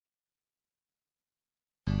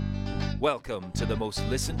Welcome to the most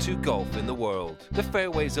listened to golf in the world, the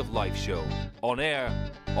Fairways of Life show, on air,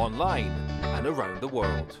 online, and around the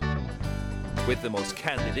world. With the most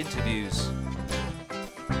candid interviews,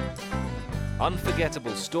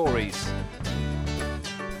 unforgettable stories,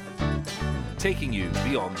 taking you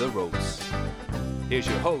beyond the ropes. Here's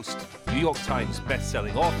your host, New York Times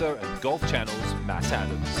best-selling author and Golf Channel's Matt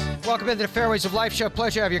Adams. Welcome into the Fairways of Life show.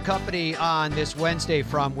 Pleasure to have your company on this Wednesday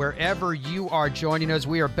from wherever you are joining us.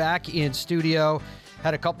 We are back in studio.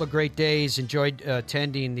 Had a couple of great days. Enjoyed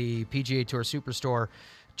attending the PGA Tour Superstore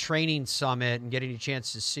Training Summit and getting a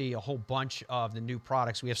chance to see a whole bunch of the new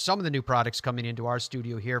products. We have some of the new products coming into our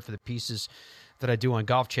studio here for the pieces that I do on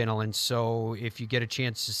Golf Channel. And so if you get a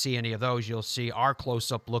chance to see any of those, you'll see our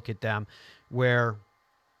close-up look at them where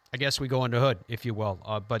I guess we go under the hood, if you will.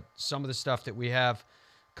 But some of the stuff that we have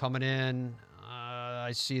coming in,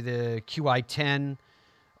 I see the QI10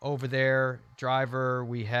 over there, driver.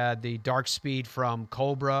 We had the Dark Speed from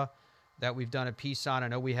Cobra that we've done a piece on. I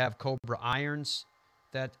know we have Cobra irons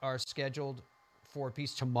that are scheduled for a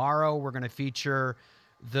piece. Tomorrow we're going to feature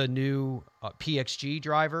the new PXG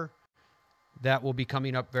driver. That will be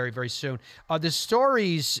coming up very, very soon. The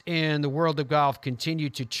stories in the world of golf continue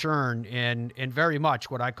to churn and very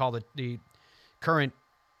much what I call the current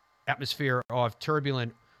atmosphere of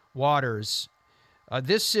turbulent waters.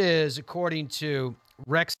 This is, according to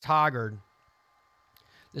Rex Hoggard,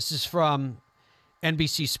 this is from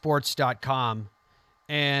NBCSports.com,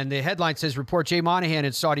 and the headline says, report Jay Monahan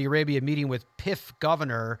in Saudi Arabia meeting with PIF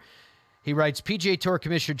governor. He writes, PGA Tour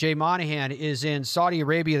Commissioner Jay Monahan is in Saudi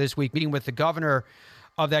Arabia this week, meeting with the governor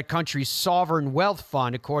of that country's sovereign wealth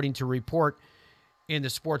fund, according to a report in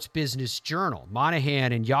the Sports Business Journal.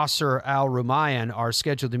 Monahan and Yasser Al Rumayyan were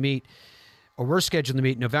scheduled to meet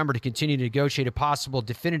in November to continue to negotiate a possible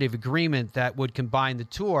definitive agreement that would combine the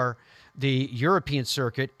tour, the European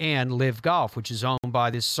circuit, and Live Golf, which is owned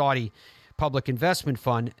by this Saudi public investment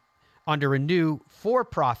fund, under a new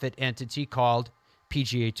for-profit entity called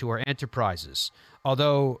PGA Tour Enterprises.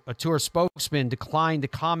 Although a tour spokesman declined to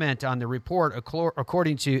comment on the report,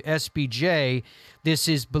 according to SBJ, this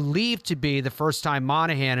is believed to be the first time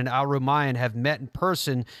Monahan and Al Rumayyan have met in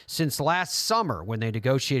person since last summer when they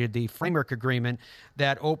negotiated the framework agreement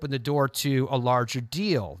that opened the door to a larger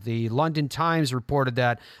deal. The London Times reported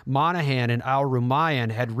that Monahan and Al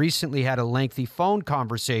Rumayyan had recently had a lengthy phone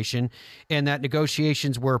conversation and that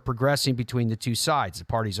negotiations were progressing between the two sides. The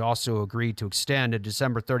parties also agreed to extend a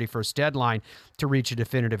December 31st deadline to reach a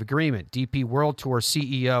definitive agreement. DP World Tour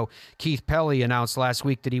CEO Keith Pelley announced last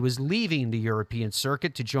week that he was leaving the European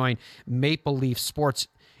circuit to join Maple Leaf Sports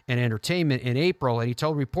and Entertainment in April, and he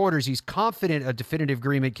told reporters he's confident a definitive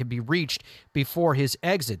agreement can be reached before his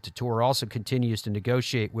exit. The tour also continues to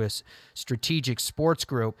negotiate with Strategic Sports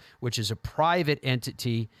Group, which is a private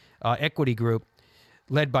entity, equity group,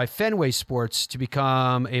 led by Fenway Sports, to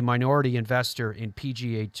become a minority investor in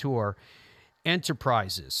PGA Tour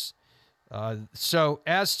Enterprises. So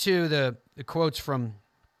as to the quotes from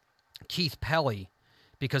Keith Pelley,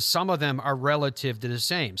 because some of them are relative to the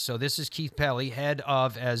same. So this is Keith Pelley, head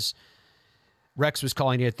of, as Rex was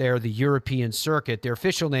calling it there, the European circuit. Their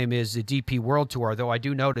official name is the DP World Tour, though I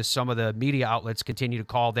do notice some of the media outlets continue to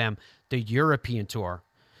call them the European Tour.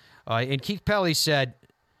 And Keith Pelley said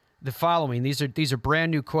the following. These are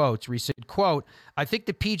brand new quotes. Where he said, quote, I think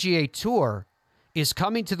the PGA Tour is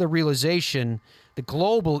coming to the realization the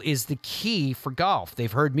global is the key for golf.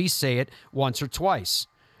 They've heard me say it once or twice.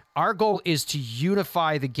 Our goal is to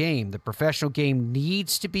unify the game. The professional game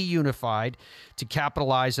needs to be unified to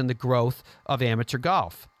capitalize on the growth of amateur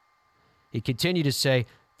golf. He continued to say,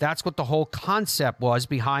 that's what the whole concept was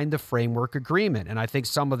behind the framework agreement. And I think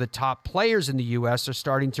some of the top players in the U.S. are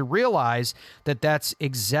starting to realize that that's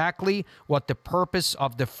exactly what the purpose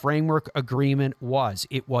of the framework agreement was.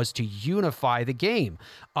 It was to unify the game.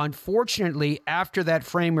 Unfortunately, after that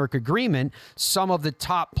framework agreement, some of the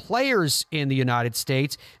top players in the United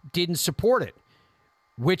States didn't support it,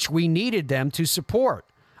 which we needed them to support.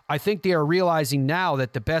 I think they are realizing now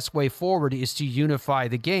that the best way forward is to unify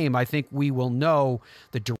the game. I think we will know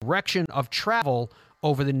the direction of travel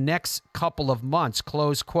over the next couple of months.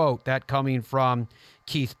 Close quote. That coming from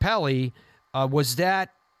Keith Pelley. Was that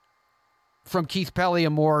from Keith Pelley a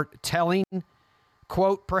more telling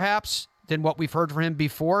quote, perhaps, than what we've heard from him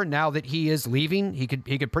before? Now that he is leaving, he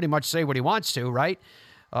could pretty much say what he wants to, right?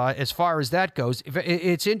 As far as that goes,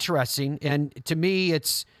 it's interesting, and to me,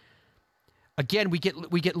 it's. Again, we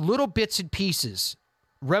get little bits and pieces,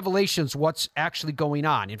 revelations, what's actually going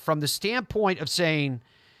on. And from the standpoint of saying,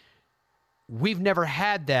 we've never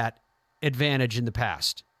had that advantage in the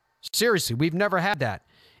past. Seriously, we've never had that.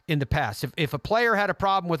 in the past. If a player had a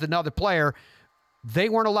problem with another player, they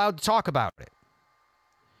weren't allowed to talk about it.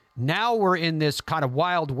 Now we're in this kind of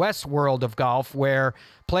Wild West world of golf where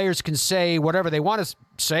players can say whatever they want to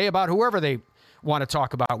say about whoever they want to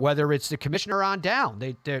talk about, whether it's the commissioner on down.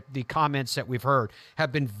 The comments that we've heard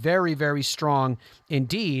have been very, very strong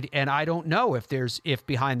indeed, and I don't know if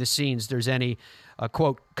behind the scenes there's any,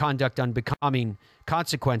 quote, conduct unbecoming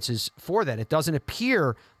consequences for that. It doesn't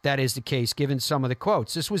appear that is the case given some of the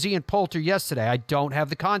quotes. This was Ian Poulter yesterday. I don't have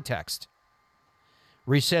the context.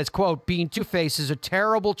 Where he says, quote, being two-faced is a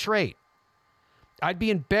terrible trait. I'd be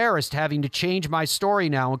embarrassed having to change my story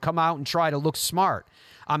now and come out and try to look smart.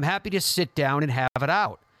 I'm happy to sit down and have it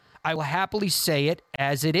out. I will happily say it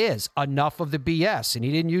as it is. Enough of the BS. And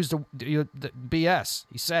he didn't use the BS.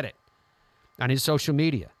 He said it on his social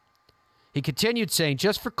media. He continued saying,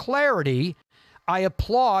 just for clarity, I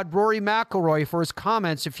applaud Rory McIlroy for his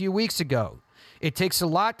comments a few weeks ago. It takes a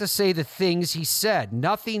lot to say the things he said.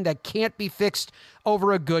 Nothing that can't be fixed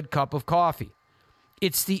over a good cup of coffee.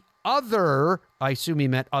 It's the other, I assume he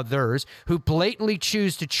meant others, who blatantly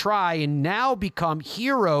choose to try and now become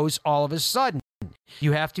heroes all of a sudden.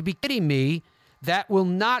 You have to be kidding me. That will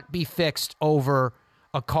not be fixed over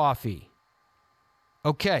a coffee.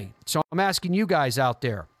 Okay, so I'm asking you guys out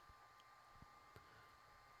there.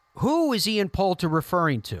 Who is Ian Poulter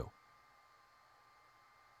referring to?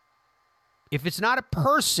 If it's not a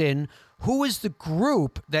person, who is the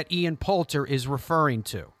group that Ian Poulter is referring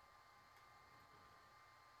to?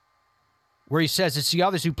 Where he says it's the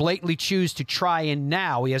others who blatantly choose to try and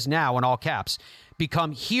now, he has now in all caps,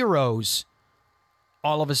 become heroes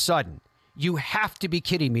all of a sudden. You have to be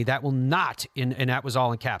kidding me. That will not, and that was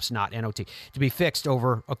all in caps, not N-O-T, to be fixed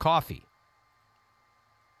over a coffee.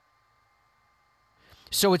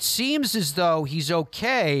 So it seems as though he's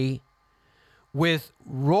okay with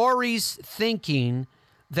Rory's thinking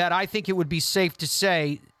that I think it would be safe to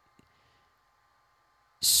say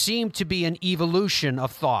seemed to be an evolution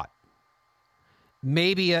of thought.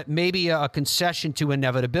 Maybe a concession to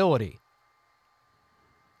inevitability.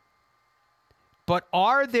 But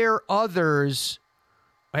are there others,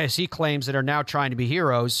 as he claims, that are now trying to be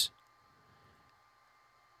heroes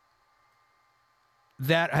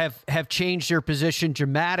that have changed their position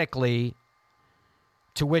dramatically,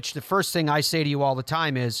 to which the first thing I say to you all the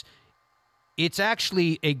time is, it's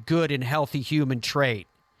actually a good and healthy human trait.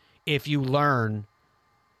 If you learn,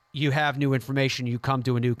 you have new information, you come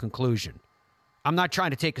to a new conclusion. I'm not trying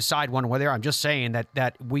to take a side one way or the other. I'm just saying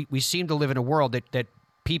that we seem to live in a world that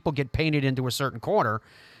people get painted into a certain corner,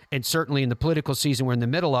 and certainly in the political season we're in the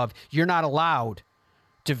middle of, you're not allowed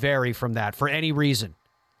to vary from that for any reason.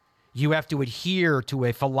 You have to adhere to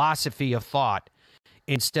a philosophy of thought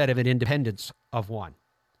instead of an independence of one.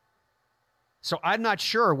 So I'm not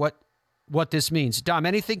sure what this means. Dom,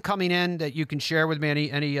 anything coming in that you can share with me?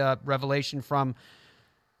 Any revelation from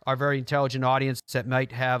our very intelligent audience that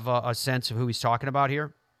might have a sense of who he's talking about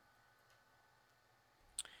here?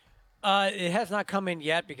 It has not come in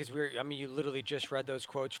yet because you literally just read those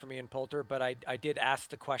quotes from Ian Poulter, but I did ask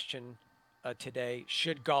the question today,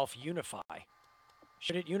 should golf unify?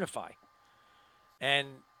 Should it unify? And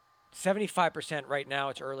 75% right now,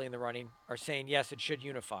 it's early in the running, are saying yes, it should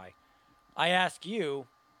unify. I ask you,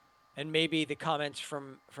 and maybe the comments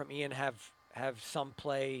from Ian have some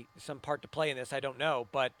part to play in this, I don't know,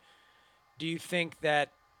 but do you think that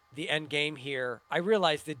the end game here, I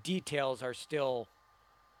realize the details are still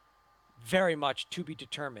very much to be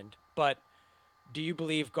determined, but do you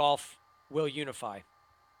believe golf will unify?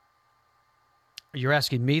 You're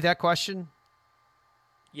asking me that question?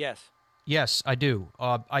 Yes. Yes, I do.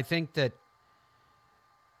 I think that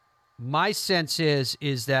my sense is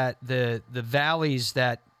that the valleys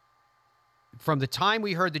that from the time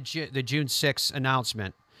we heard the June 6th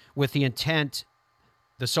announcement with the intent,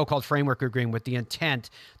 the so-called framework agreement with the intent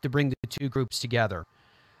to bring the two groups together,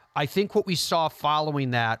 I think what we saw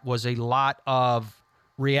following that was a lot of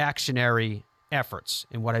reactionary efforts.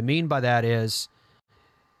 And what I mean by that is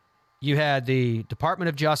you had the Department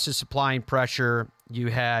of Justice applying pressure, you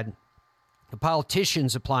had the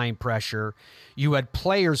politicians applying pressure, you had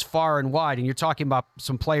players far and wide, and you're talking about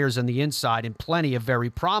some players on the inside and plenty of very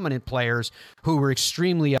prominent players who were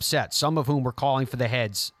extremely upset, some of whom were calling for the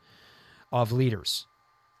heads of leaders.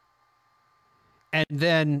 And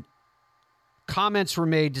then comments were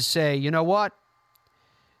made to say, you know what?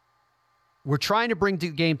 We're trying to bring the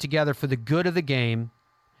game together for the good of the game.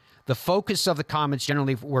 The focus of the comments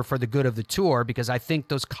generally were for the good of the tour, because I think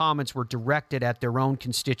those comments were directed at their own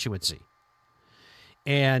constituency.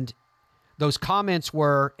 And those comments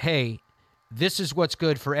were, hey, this is what's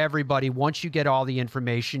good for everybody. Once you get all the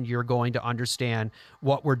information, you're going to understand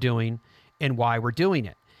what we're doing and why we're doing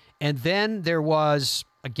it. And then there was,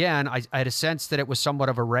 again, I had a sense that it was somewhat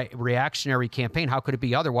of a reactionary campaign. How could it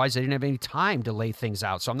be otherwise? They didn't have any time to lay things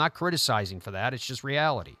out. So I'm not criticizing for that. It's just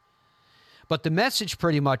reality. But the message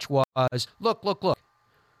pretty much was, look.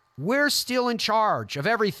 We're still in charge of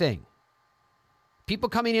everything. People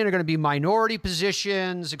coming in are going to be minority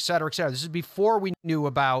positions, et cetera, et cetera. This is before we knew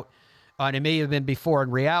about, and it may have been before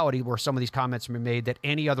in reality where some of these comments were made, that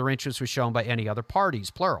any other interest was shown by any other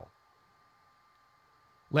parties, plural.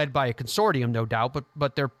 Led by a consortium, no doubt,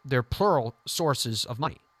 but they're plural sources of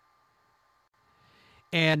money.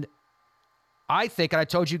 And I think, and I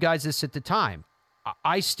told you guys this at the time,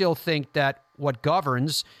 I still think that what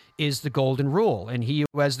governs is the golden rule, and he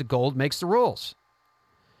who has the gold makes the rules.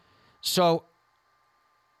 So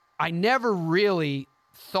I never really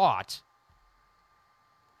thought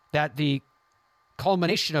that the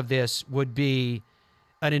culmination of this would be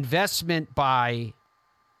an investment by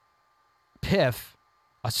PIF,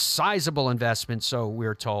 a sizable investment, so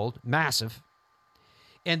we're told, massive,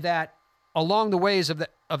 and that along the ways of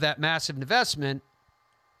that massive investment,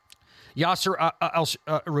 Yasser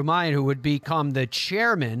Al-Rumayyan, who would become the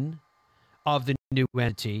chairman of the new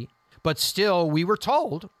entity, but still we were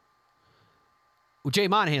told Jay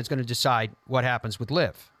Monahan's going to decide what happens with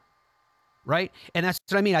LIV, right? And that's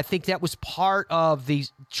what I mean. I think that was part of the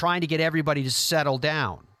trying to get everybody to settle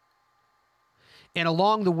down. And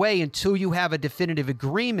along the way, until you have a definitive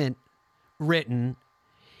agreement written,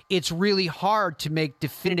 it's really hard to make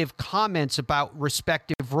definitive comments about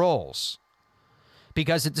respective roles.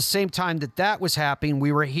 Because at the same time that was happening,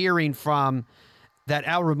 we were hearing from that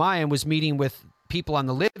Al-Rumayyan was meeting with people on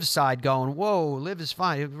the LIV side going, whoa, LIV is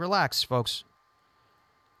fine. Relax, folks.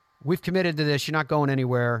 We've committed to this. You're not going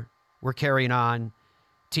anywhere. We're carrying on.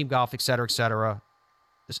 Team golf, et cetera, et cetera.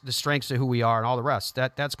 The strengths of who we are and all the rest.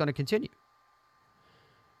 That's going to continue.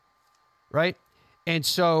 Right? And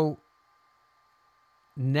so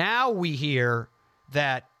now we hear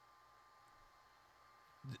that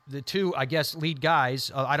the two, I guess, lead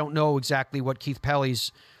guys, I don't know exactly what Keith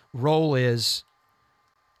Pelley's role is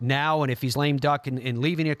now, and if he's lame duck and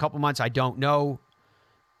leaving in a couple months, I don't know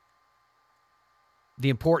the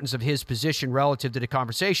importance of his position relative to the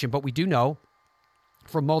conversation, but we do know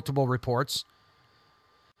from multiple reports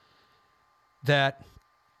that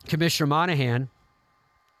Commissioner Monahan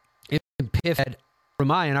and PIF and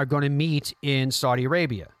Rumayyan are going to meet in Saudi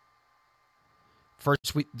Arabia.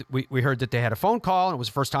 First, we heard that they had a phone call, and it was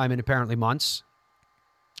the first time in apparently months.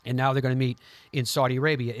 And now they're going to meet in Saudi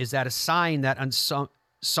Arabia. Is that a sign that on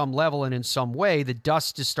some level and in some way, the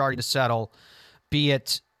dust is starting to settle, be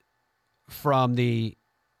it from the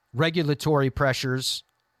regulatory pressures,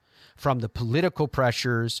 from the political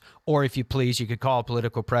pressures, or if you please, you could call it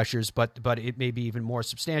political pressures, but it may be even more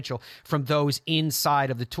substantial, from those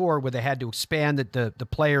inside of the tour where they had to expand the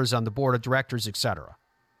players on the board of directors, et cetera.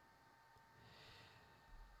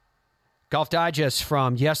 Golf Digest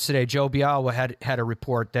from yesterday, Joe Bialwa had a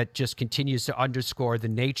report that just continues to underscore the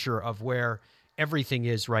nature of where everything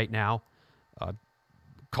is right now.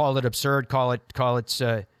 Call it absurd, call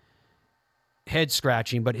it head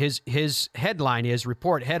scratching, but his headline is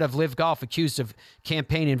report head of LIV Golf accused of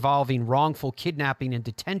campaign involving wrongful kidnapping and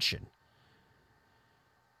detention.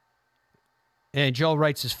 And Joe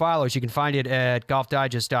writes as follows. You can find it at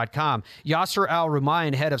golfdigest.com. Yasser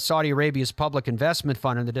Al-Rumayyan, head of Saudi Arabia's public investment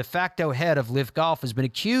fund and the de facto head of LIV Golf, has been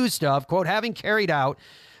accused of, quote, having carried out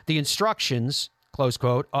the instructions, close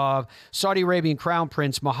quote, of Saudi Arabian Crown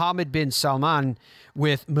Prince Mohammed bin Salman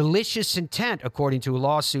with malicious intent, according to a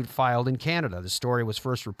lawsuit filed in Canada. The story was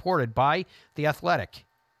first reported by The Athletic.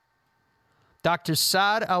 Dr.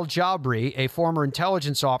 Saad Al-Jabri, a former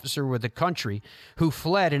intelligence officer with the country who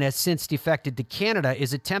fled and has since defected to Canada,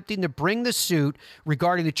 is attempting to bring the suit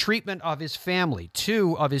regarding the treatment of his family.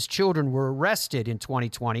 2 of his children were arrested in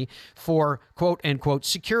 2020 for, quote-unquote,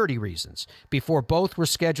 security reasons, before both were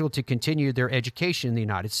scheduled to continue their education in the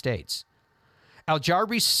United States.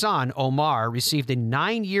 Al-Jabri's son, Omar, received a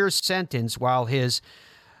 9-year sentence while his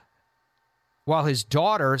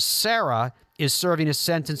daughter, Sarah, is serving a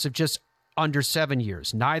sentence of just under 7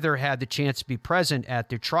 years. Neither had the chance to be present at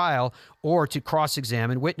their trial or to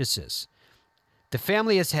cross-examine witnesses. The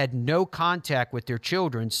family has had no contact with their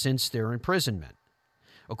children since their imprisonment.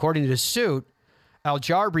 According to the suit,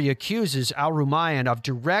 Al-Jabri accuses Al-Rumayyan of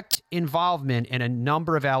direct involvement in a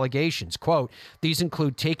number of allegations. Quote, these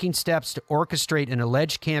include taking steps to orchestrate an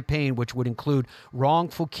alleged campaign which would include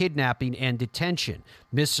wrongful kidnapping and detention,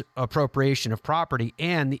 misappropriation of property,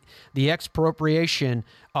 and the expropriation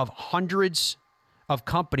of hundreds of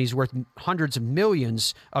companies worth hundreds of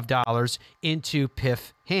millions of dollars into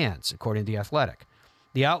PIF hands, according to The Athletic.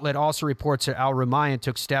 The outlet also reports that Al Rumayyan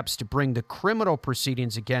took steps to bring the criminal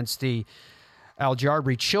proceedings against the Al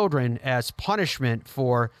Jabri children as punishment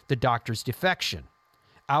for the doctor's defection.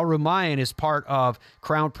 Al Rumayyan is part of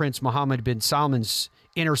Crown Prince Mohammed bin Salman's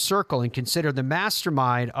inner circle and considered the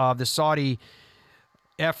mastermind of the Saudi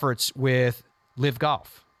efforts with Live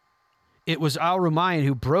Golf. It was Al Rumayyan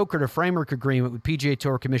who brokered a framework agreement with PGA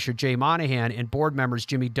Tour Commissioner Jay Monahan and board members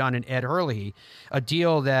Jimmy Dunn and Ed Hurley, a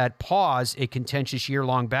deal that paused a contentious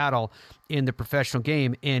year-long battle in the professional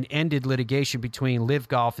game and ended litigation between Live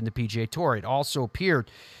Golf and the PGA Tour. He also appeared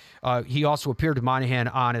with Monahan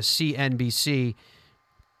on a CNBC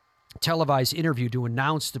televised interview to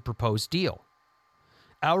announce the proposed deal.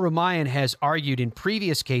 Al Rumayyan has argued in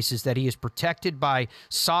previous cases that he is protected by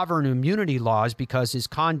sovereign immunity laws because his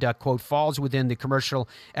conduct, quote, falls within the commercial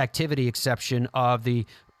activity exception of the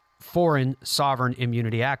Foreign Sovereign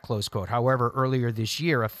Immunity Act, close quote. However, earlier this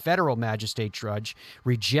year, a federal magistrate judge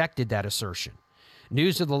rejected that assertion.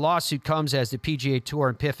 News of the lawsuit comes as the PGA Tour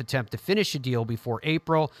and PIF attempt to finish a deal before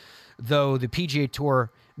April, though the PGA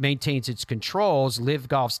Tour maintains its controls Live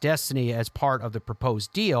Golf's destiny as part of the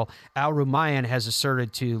proposed deal. Al Rumayyan has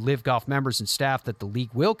asserted to Live Golf members and staff that the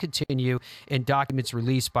league will continue, and documents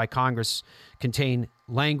released by Congress contain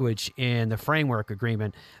language in the framework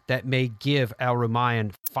agreement that may give Al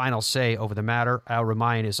Rumayyan final say over the matter. Al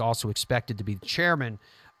Rumayyan is also expected to be the chairman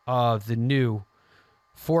of the new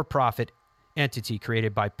for-profit entity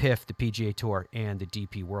created by PIF, the PGA Tour, and the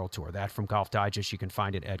DP World Tour. That from Golf Digest. You can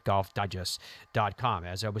find it at golfdigest.com.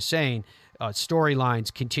 As I was saying,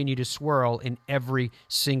 storylines continue to swirl in every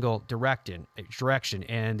single direction.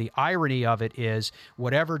 And the irony of it is,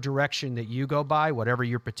 whatever direction that you go by, whatever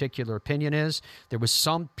your particular opinion is, there was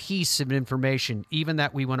some piece of information, even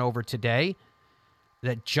that we went over today,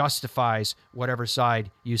 that justifies whatever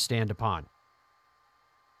side you stand upon.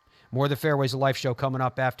 More of the Fairways of Life show coming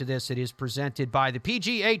up after this. It is presented by the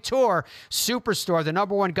PGA Tour Superstore, the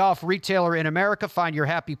number one golf retailer in America. Find your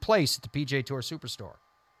happy place at the PGA Tour Superstore.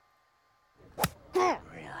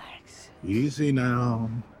 Relax. Easy now.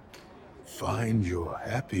 Find your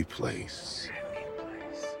happy place.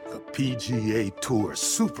 The PGA Tour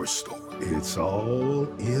Superstore. It's all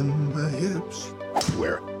in the hips,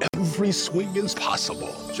 where every swing is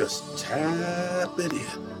possible. Just tap it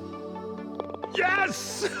in.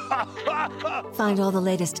 Yes! Find all the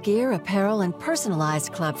latest gear, apparel, and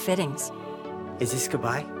personalized club fittings. Is this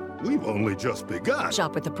goodbye? We've only just begun.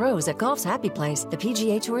 Shop with the pros at Golf's Happy Place, the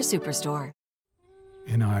PGA Tour Superstore.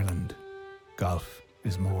 In Ireland, golf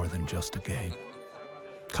is more than just a game.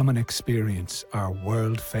 Come and experience our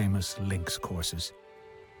world-famous links courses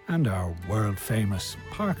and our world-famous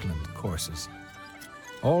Parkland courses,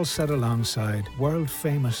 all set alongside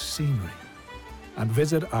world-famous scenery. And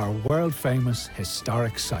visit our world-famous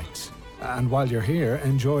historic sites. And while you're here,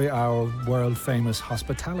 enjoy our world-famous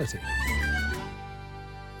hospitality.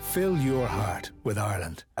 Fill your heart with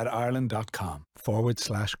Ireland at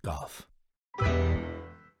ireland.com/golf.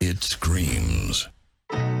 It screams.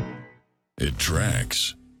 It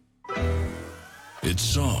tracks. It's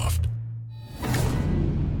soft.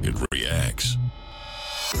 It reacts.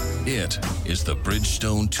 It is the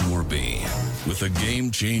Bridgestone Tour B with a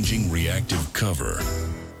game-changing reactive cover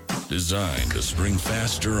designed to spring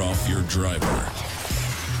faster off your driver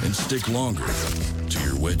and stick longer to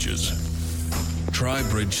your wedges. Try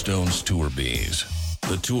Bridgestone's Tour Bs,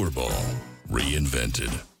 the Tour Ball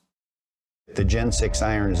reinvented. The Gen 6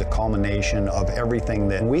 iron is a culmination of everything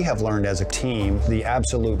that we have learned as a team, the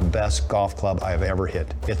absolute best golf club I have ever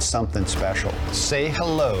hit. It's something special. Say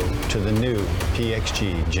hello to the new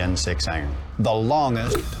PXG Gen 6 iron. The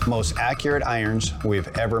longest, most accurate irons we've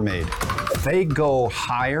ever made. They go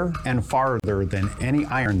higher and farther than any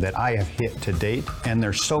iron that I have hit to date, and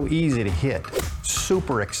they're so easy to hit.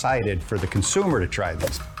 Super excited for the consumer to try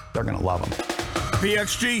this. They're gonna love them.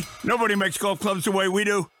 PXG, nobody makes golf clubs the way we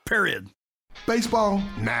do, period. Baseball?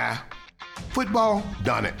 Nah. Football?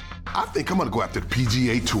 Done it. I think I'm gonna go after the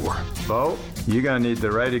PGA Tour. Bo, you're gonna need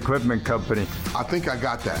the right equipment company. I think I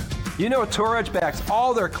got that. You know, Tour Edge backs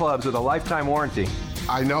all their clubs with a lifetime warranty.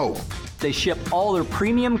 I know. They ship all their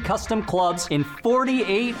premium custom clubs in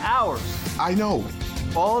 48 hours. I know.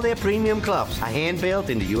 All their premium clubs are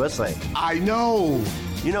hand-built in the USA. I know.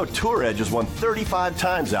 You know, Tour Edge has won 35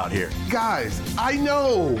 times out here. Guys, I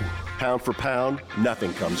know. Pound for pound,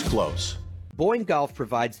 nothing comes close. Boyne Golf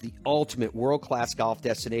provides the ultimate world-class golf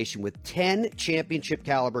destination with 10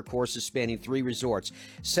 championship-caliber courses spanning 3 resorts.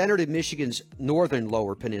 Centered in Michigan's northern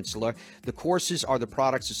Lower Peninsula, the courses are the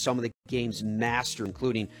products of some of the game's masters,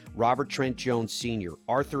 including Robert Trent Jones Sr.,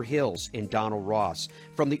 Arthur Hills, and Donald Ross.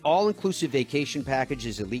 From the all-inclusive vacation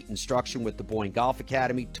packages, elite instruction with the Boyne Golf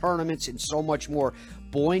Academy, tournaments, and so much more,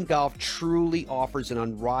 Boyne Golf truly offers an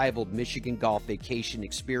unrivaled Michigan golf vacation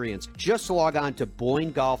experience. Just log on to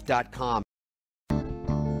BoyneGolf.com.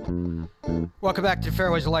 Welcome back to the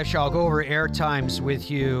Fairways of Life Show. I'll go over air times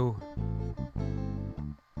with you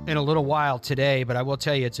in a little while today, but I will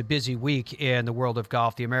tell you it's a busy week in the world of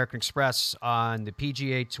golf. The American Express on the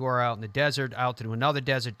PGA Tour out in the desert, out to another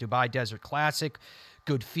desert, Dubai Desert Classic.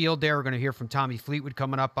 Good field there. We're going to hear from Tommy Fleetwood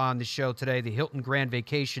coming up on the show today. The Hilton Grand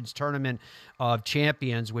Vacations Tournament of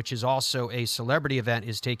Champions, which is also a celebrity event,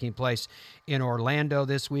 is taking place in Orlando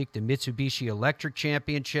this week. The Mitsubishi Electric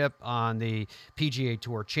Championship on the PGA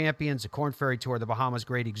Tour Champions. The Korn Ferry Tour, the Bahamas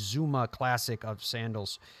Great Exuma Classic of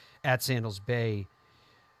Sandals at Sandals Bay.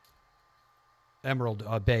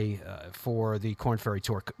 Emerald Bay for the Korn Ferry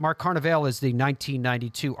Tour. Mark Carnevale is the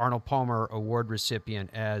 1992 Arnold Palmer Award recipient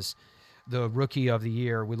as the Rookie of the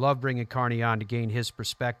Year. We love bringing Carney on to gain his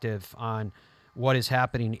perspective on what is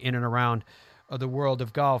happening in and around the world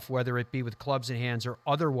of golf, whether it be with clubs in hands or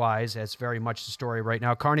otherwise. That's very much the story right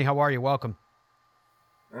now. Carney, how are you? Welcome.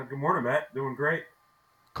 Good morning, Matt. Doing great.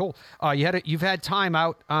 Cool. You've had time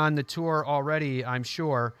out on the tour already, I'm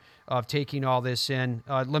sure, of taking all this in.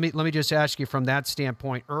 Let me just ask you from that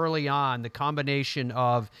standpoint, early on, the combination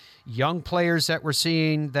of young players that we're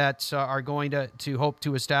seeing that are going to hope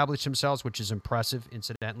to establish themselves, which is impressive,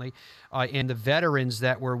 incidentally, and the veterans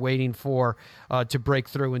that we're waiting for to break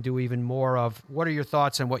through and do even more of. What are your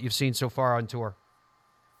thoughts on what you've seen so far on tour?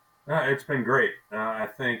 It's been great. I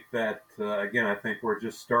think that, again, I think we're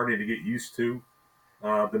just starting to get used to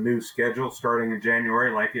the new schedule starting in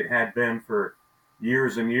January like it had been for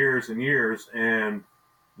years and years and years. And,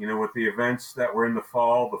 you know, with the events that were in the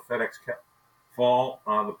fall, the FedEx fall,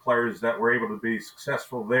 the players that were able to be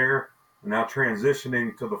successful there, and now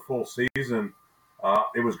transitioning to the full season,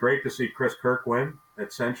 it was great to see Chris Kirk win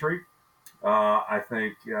at Century. I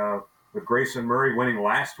think with Grayson Murray winning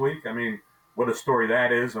last week, I mean, what a story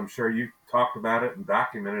that is. I'm sure you talked about it and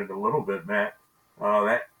documented it a little bit, Matt.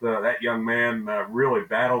 That young man really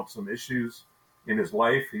battled some issues in his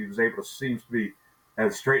life. He was able to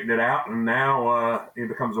has straightened it out, and now he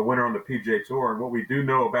becomes a winner on the PGA Tour. And what we do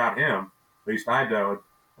know about him, at least I know,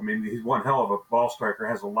 I mean, he's one hell of a ball striker,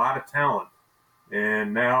 has a lot of talent.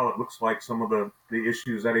 And now it looks like some of the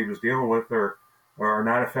issues that he was dealing with are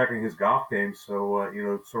not affecting his golf game. So, you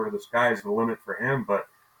know, sort of the sky's the limit for him. But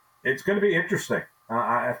it's going to be interesting.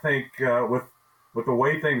 I think with the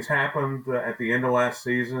way things happened at the end of last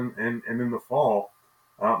season and in the fall,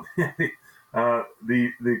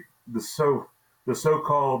 the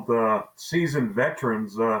so-called seasoned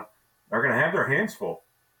veterans are going to have their hands full.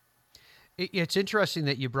 It's interesting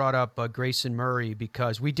that you brought up Grayson Murray,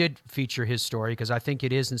 because we did feature his story because I think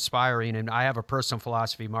it is inspiring. And I have a personal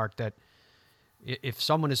philosophy, Mark, that if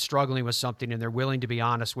someone is struggling with something and they're willing to be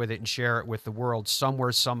honest with it and share it with the world,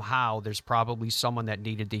 somewhere, somehow, there's probably someone that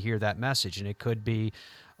needed to hear that message. And it could be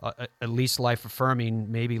at least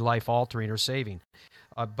life-affirming, maybe life-altering or saving.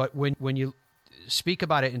 But when you speak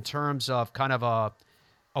about it in terms of kind of a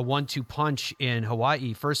 1-2 punch in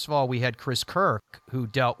Hawaii, first of all, we had Chris Kirk, who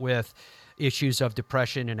dealt with issues of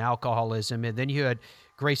depression and alcoholism. And then you had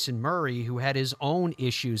Grayson Murray, who had his own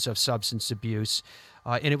issues of substance abuse.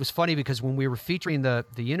 And it was funny because when we were featuring the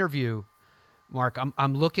interview, Mark,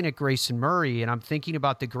 I'm looking at Grayson Murray, and I'm thinking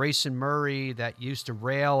about the Grayson Murray that used to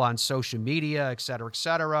rail on social media, et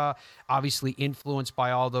cetera, obviously influenced by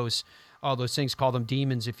all those things, call them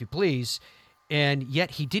demons if you please. And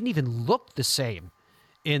yet he didn't even look the same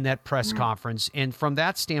in that press conference. And from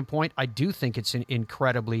that standpoint, I do think it's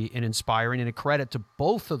incredibly inspiring and a credit to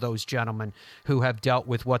both of those gentlemen who have dealt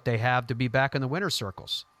with what they have to be back in the winner's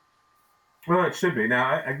circles. Well, it should be.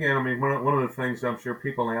 Now, again, I mean, one of the things I'm sure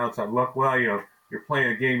people on the outside look, well, you know, you're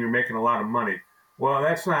playing a game, you're making a lot of money. Well,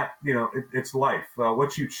 that's not, you know, it's life.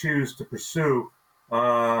 What you choose to pursue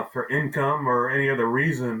for income or any other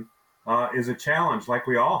reason is a challenge like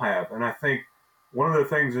we all have. And I think one of the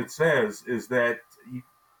things it says is that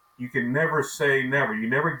you can never say never. You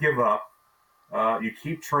never give up. You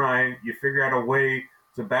keep trying. You figure out a way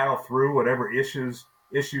to battle through whatever issues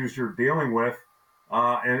you're dealing with.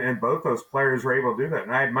 And both those players are able to do that.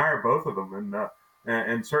 And I admire both of them.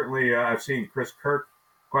 And certainly I've seen Chris Kirk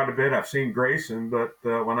quite a bit. I've seen Grayson. But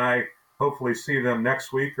when I hopefully see them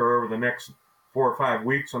next week or over the next 4 or 5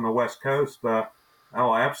 weeks on the West Coast, I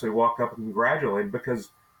will absolutely walk up and congratulate him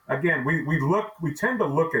because, again, we tend to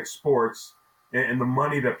look at sports and the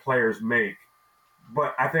money that players make,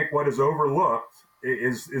 but I think what is overlooked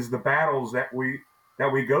is the battles that we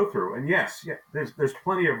go through. And yes, there's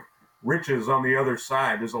plenty of riches on the other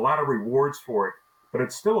side. There's a lot of rewards for it, but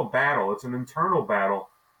it's still a battle. It's an internal battle.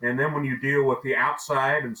 And then when you deal with the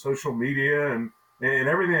outside and social media and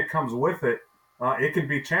everything that comes with it, it can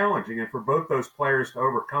be challenging. And for both those players to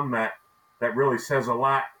overcome that really says a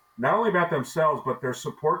lot, not only about themselves, but their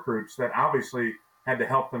support groups that obviously had to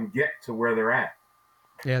help them get to where they're at.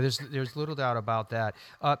 Yeah, there's little doubt about that.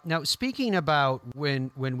 Now, speaking about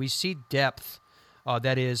when we see depth,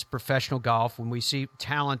 that is professional golf, when we see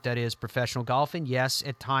talent that is professional golf, and yes,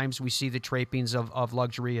 at times we see the trappings of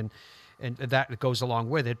luxury and that goes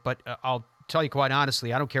along with it, but I'll tell you quite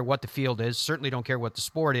honestly, I don't care what the field is, certainly don't care what the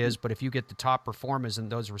sport is, but if you get the top performers in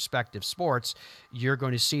those respective sports, you're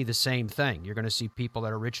going to see the same thing. You're going to see people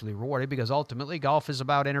that are richly rewarded because ultimately golf is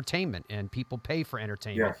about entertainment and people pay for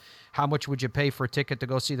entertainment. Yes. How much would you pay for a ticket to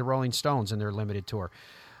go see the Rolling Stones in their limited tour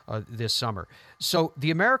this summer? So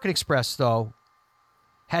the American Express, though,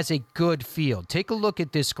 has a good field. Take a look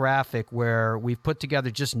at this graphic where we've put together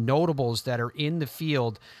just notables that are in the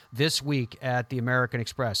field this week at the American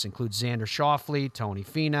Express. Includes Xander Schauffele, Tony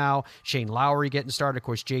Finau, Shane Lowry getting started. Of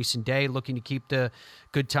course, Jason Day looking to keep the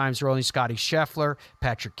good times rolling. Scotty Scheffler,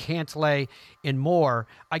 Patrick Cantlay, and more.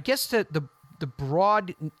 I guess the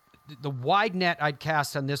wide net I'd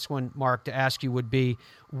cast on this one, Mark, to ask you would be,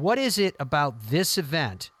 what is it about this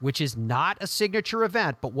event, which is not a signature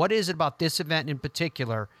event, but what is it about this event in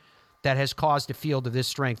particular that has caused a field of this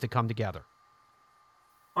strength to come together?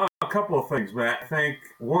 A couple of things, Matt. I think,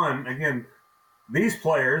 one, again, these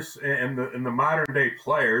players and the modern day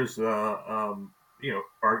players, are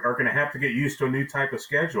going to have to get used to a new type of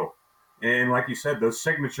schedule. And like you said, those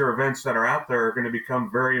signature events that are out there are going to become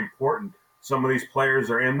very important. Some of these players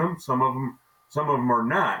are in them. Some of them are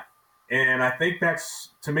not. And I think that's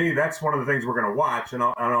one of the things we're going to watch. And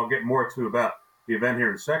I'll get more to about the event here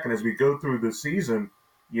in a second as we go through the season.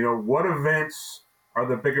 What events are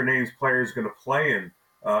the bigger names players going to play in?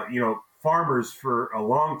 Farmers for a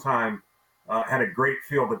long time had a great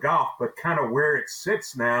field of golf, but kind of where it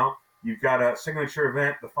sits now, you've got a signature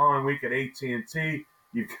event the following week at AT&T.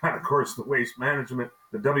 You've got, of course, the Waste Management,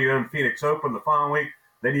 the WM Phoenix Open the following week.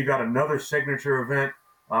 Then you've got another signature event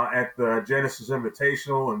at the Genesis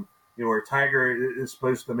Invitational, and where Tiger is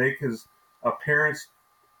supposed to make his appearance.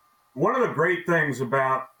 One of the great things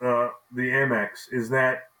about the Amex is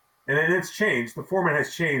that, and it's changed. The format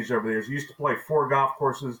has changed over the years. You used to play 4 golf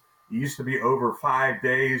courses. It used to be over 5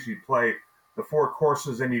 days. You'd play the 4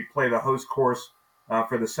 courses, and you'd play the host course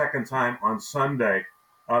for the second time on Sunday.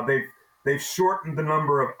 They've shortened the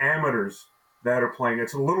number of amateurs that are playing.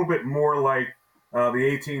 It's a little bit more like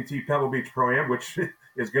the AT&T Pebble Beach Pro-Am, which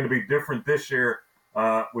is going to be different this year,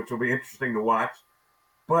 which will be interesting to watch.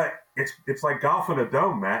 But it's like golf in a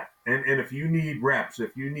dome, Matt. And if you need reps,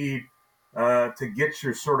 if you need to get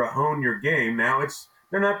your sort of hone your game, now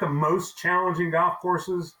they're not the most challenging golf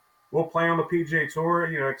courses we'll play on the PGA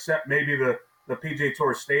Tour, except maybe the PGA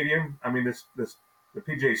Tour Stadium. I mean, the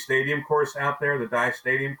PGA Stadium course out there, the Dye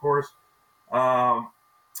Stadium course.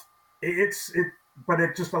 But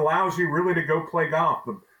it just allows you really to go play golf.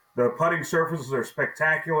 The putting surfaces are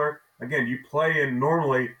spectacular. Again, you play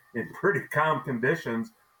normally in pretty calm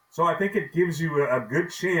conditions. So I think it gives you a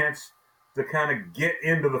good chance to kind of get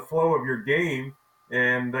into the flow of your game.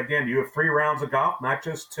 And again, you have 3 rounds of golf, not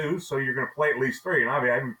just 2. So you're going to play at least 3. And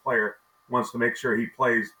obviously, every player wants to make sure he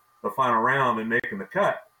plays the final round and making the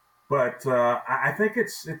cut. But I think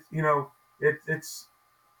it's a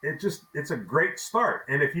great start.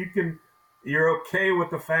 And if you're okay with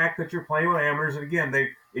the fact that you're playing with amateurs. And again, it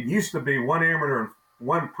used to be 1 amateur and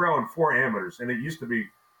 1 pro and 4 amateurs, and it used to be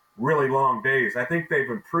really long days. I think they've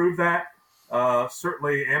improved that.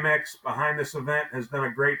 Certainly, Amex behind this event has done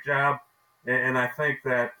a great job, and I think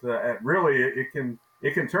that really it can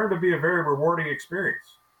turn to be a very rewarding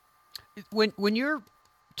experience. When you're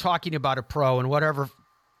talking about a pro and whatever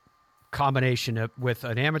combination with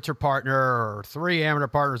an amateur partner or 3 amateur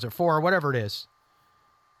partners or 4 or whatever it is,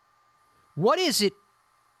 what is it?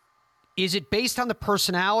 Is it based on the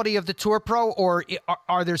personality of the tour pro, or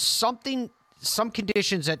are there some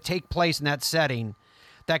conditions that take place in that setting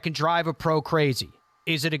that can drive a pro crazy?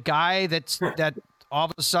 Is it a guy that all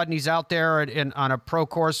of a sudden he's out there on a pro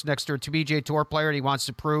course next to a PGA Tour player and he wants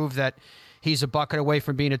to prove that he's a bucket away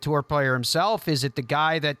from being a tour player himself? Is it the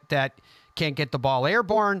guy that can't get the ball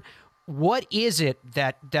airborne? what is it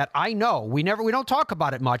that I know we don't talk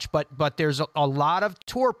about it much, but there's a lot of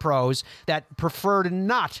tour pros that prefer to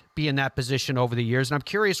not be in that position over the years, and I'm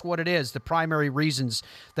curious what it is, the primary reasons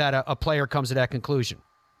that a player comes to that conclusion.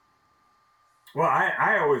 Well,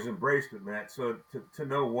 I always embraced it, Matt. So to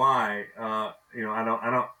know why,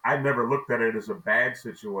 I've never looked at it as a bad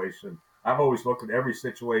situation. I've always looked at every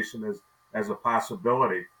situation as a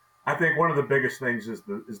possibility. I think one of the biggest things is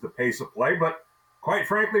the pace of play, but quite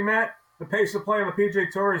frankly, Matt, the pace of play on the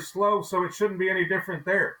PGA Tour is slow, so it shouldn't be any different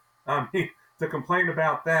there. To complain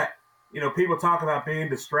about that, people talk about being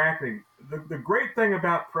distracting. The great thing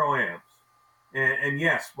about pro-ams, and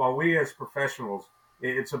yes, while we as professionals,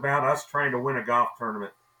 it's about us trying to win a golf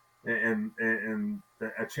tournament and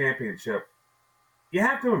a championship, you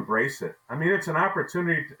have to embrace it. I mean, it's an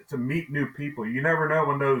opportunity to meet new people. You never know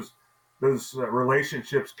when those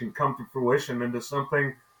relationships can come to fruition into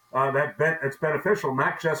something that's beneficial,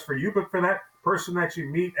 not just for you, but for that person that you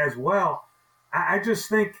meet as well. I just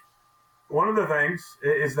think one of the things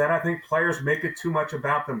is that I think players make it too much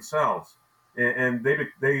about themselves, and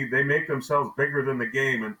they make themselves bigger than the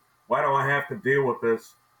game. And why do I have to deal with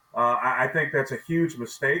this? I think that's a huge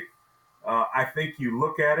mistake. I think you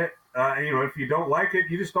look at it, if you don't like it,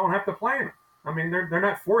 you just don't have to play in it. I mean, they're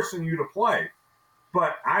not forcing you to play.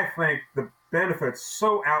 But I think the benefits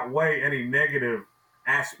so outweigh any negative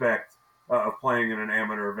aspect of playing in an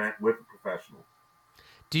amateur event with a professional.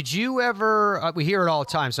 Did you ever, we hear it all the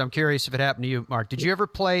time, so I'm curious if it happened to you, Mark. Did you ever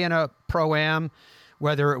play in a pro-am,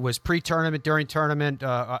 whether it was pre-tournament, during tournament,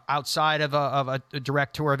 outside of a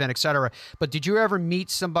direct tour event, et cetera? But did you ever meet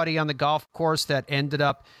somebody on the golf course that ended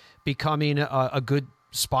up becoming a good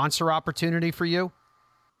sponsor opportunity for you?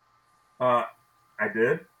 I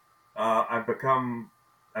did. I've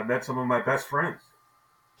met some of my best friends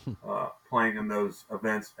playing in those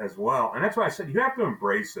events as well. And that's why I said you have to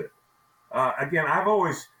embrace it. Again, I've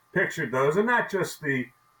always pictured those, and not just the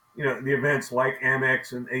events like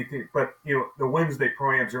Amex and 18, but, the Wednesday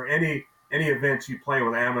Pro-Ams or any events you play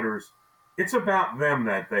with amateurs. It's about them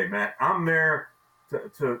that day, Matt. I'm there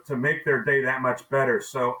to make their day that much better.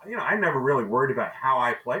 So, I never really worried about how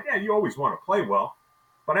I play. Yeah, you always want to play well,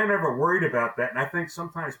 but I never worried about that. And I think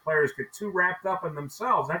sometimes players get too wrapped up in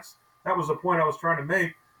themselves. That was the point I was trying to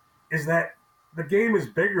make, is that the game is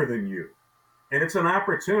bigger than you. And it's an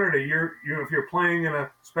opportunity. If you're playing in a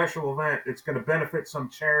special event, it's going to benefit some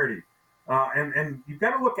charity. And you've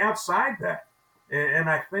got to look outside that. And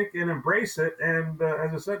I think and embrace it. And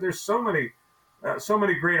as I said, there's so many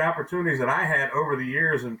great opportunities that I had over the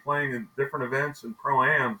years in playing in different events and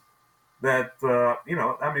pro-ams that,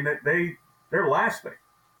 they're lasting.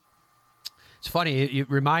 It's funny. It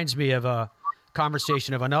reminds me of a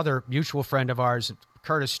conversation of another mutual friend of ours,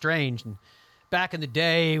 Curtis Strange. And back in the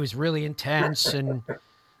day, it was really intense. And,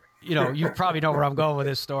 you probably know where I'm going with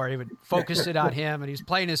this story, but focused it on him. And he was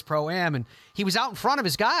playing his pro-am, and he was out in front of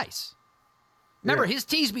his guys. Remember, his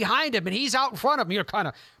tee's behind him, and he's out in front of him, kind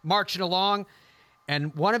of marching along.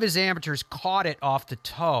 And one of his amateurs caught it off the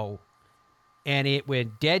toe, and it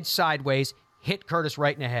went dead sideways, hit Curtis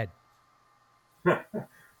right in the head.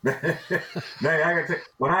 Man, I gotta tell you,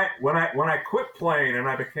 when I quit playing and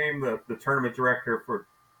I became the tournament director for,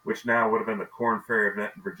 which now would have been the Korn Ferry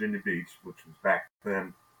event in Virginia Beach, which was back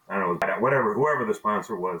then, I don't know, whoever the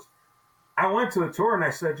sponsor was, I went to the tour and I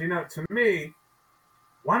said, to me,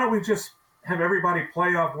 why don't we just have everybody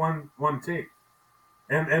play off one tee?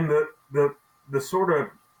 And the sort of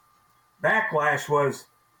backlash was,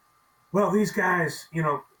 well, these guys,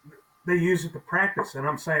 they use it to practice. And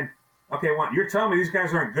I'm saying, okay, you're telling me these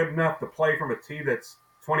guys aren't good enough to play from a tee that's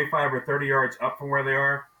 25 or 30 yards up from where they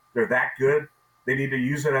are? They're that good? They need to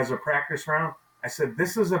use it as a practice round? I said,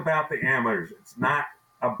 this is about the amateurs. It's not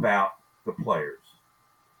about the players.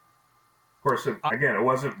 Of course, again, it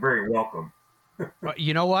wasn't very welcome.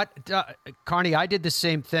 You know what, Carney, I did the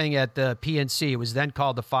same thing at the PNC. It was then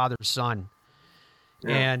called the Father-Son.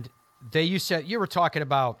 Yeah. And you were talking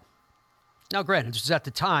about, now granted, this was at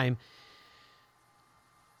the time,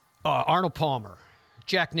 Arnold Palmer,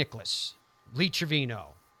 Jack Nicklaus, Lee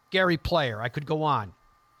Trevino, Gary Player, I could go on.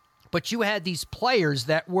 But you had these players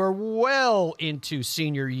that were well into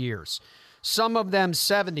senior years, some of them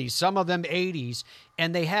 70s, some of them 80s,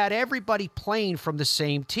 and they had everybody playing from the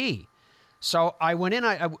same tee. So I went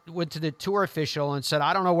to the tour official and said,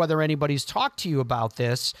 I don't know whether anybody's talked to you about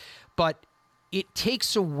this, but it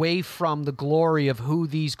takes away from the glory of who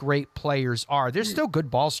these great players are. They're still good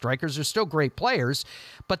ball strikers. They're still great players,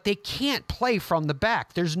 but they can't play from the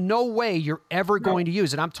back. There's no way you're ever going to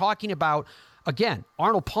use it. I'm talking about, again,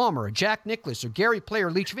 Arnold Palmer, or Jack Nicklaus, or Gary Player,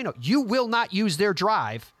 or Lee Trevino. You will not use their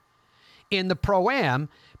drive in the Pro-Am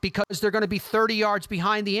because they're going to be 30 yards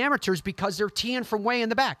behind the amateurs because they're teeing from way in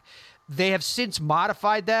the back. They have since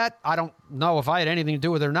modified that. I don't know if I had anything to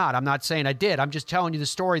do with it or not. I'm not saying I did. I'm just telling you the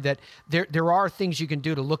story that there are things you can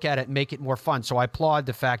do to look at it and make it more fun. So I applaud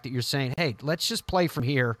the fact that you're saying, hey, let's just play from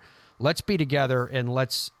here. Let's be together, and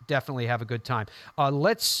let's definitely have a good time.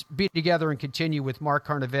 Let's be together and continue with Mark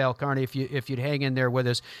Carnevale. Carney, if you'd hang in there with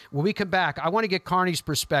us. When we come back, I want to get Carney's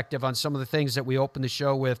perspective on some of the things that we opened the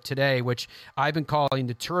show with today, which I've been calling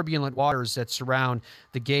the turbulent waters that surround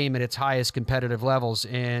the game at its highest competitive levels,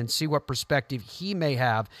 and see what perspective he may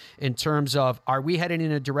have in terms of, are we heading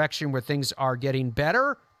in a direction where things are getting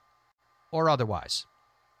better or otherwise?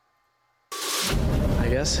 I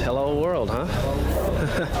guess hello world, huh?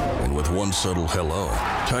 And with one subtle hello,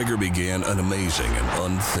 Tiger began an amazing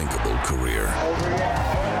and unthinkable career.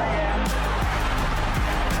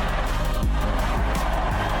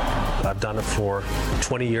 I've done it for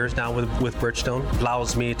 20 years now with Bridgestone. It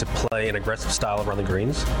allows me to play an aggressive style around the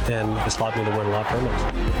greens, and it's allowed me to win a lot of tournaments.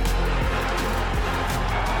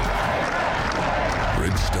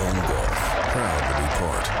 Bridgestone Golf, proud to be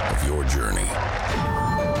part of your journey.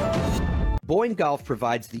 Boyne Golf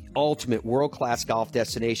provides the ultimate world-class golf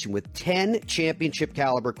destination with 10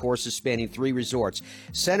 championship-caliber courses spanning 3 resorts.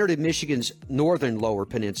 Centered in Michigan's northern Lower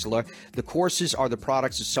Peninsula, the courses are the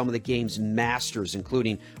products of some of the game's masters,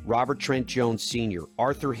 including Robert Trent Jones Sr.,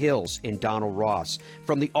 Arthur Hills, and Donald Ross.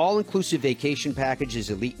 From the all-inclusive vacation packages,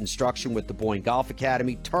 elite instruction with the Boyne Golf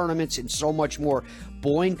Academy, tournaments, and so much more,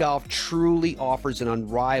 Boyne Golf truly offers an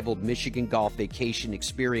unrivaled Michigan golf vacation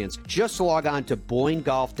experience. Just log on to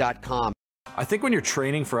BoyneGolf.com. I think when you're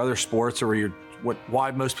training for other sports, or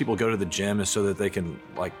why most people go to the gym is so that they can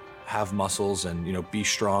have muscles and be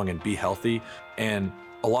strong and be healthy. And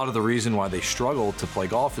a lot of the reason why they struggle to play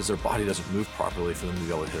golf is their body doesn't move properly for them to be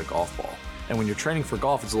able to hit a golf ball. And when you're training for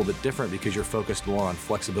golf, it's a little bit different because you're focused more on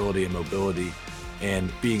flexibility and mobility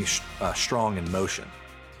and being strong in motion.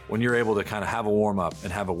 When you're able to kind of have a warm up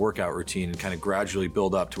and have a workout routine and kind of gradually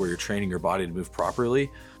build up to where you're training your body to move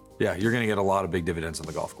properly, yeah, you're going to get a lot of big dividends on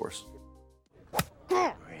the golf course.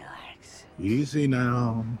 Easy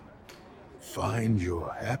now. Find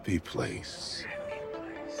your happy place.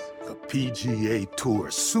 The PGA Tour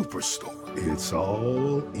Superstore. It's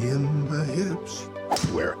all in the hips,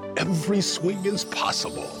 where every swing is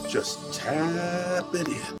possible. Just tap it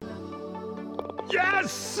in.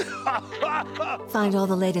 Yes! Find all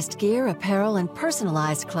the latest gear, apparel, and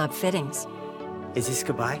personalized club fittings. Is this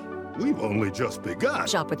goodbye? We've only just begun.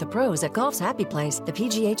 Shop with the pros at Golf's Happy Place, the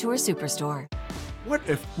PGA Tour Superstore. What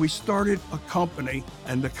if we started a company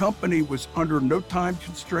and the company was under no time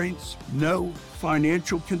constraints, no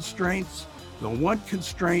financial constraints? The one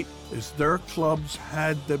constraint is their clubs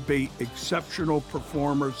had to be exceptional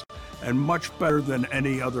performers and much better than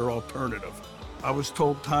any other alternative. I was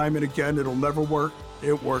told time and again it'll never work.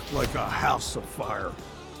 It worked like a house of fire.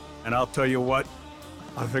 And I'll tell you what,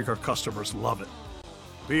 I think our customers love it.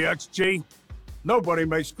 BXG, nobody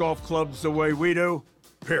makes golf clubs the way we do,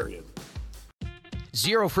 period.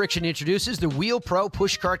 Zero Friction introduces the Wheel Pro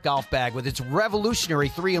Pushcart Golf Bag with its revolutionary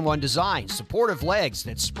 3-in-1 design, supportive legs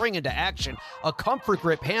that spring into action, a comfort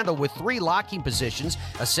grip handle with 3 locking positions,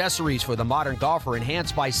 accessories for the modern golfer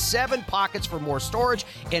enhanced by 7 pockets for more storage,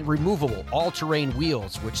 and removable all-terrain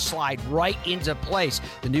wheels which slide right into place.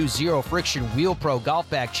 The new Zero Friction Wheel Pro Golf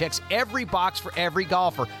Bag checks every box for every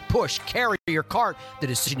golfer. Push, carry your cart. The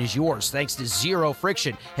decision is yours thanks to Zero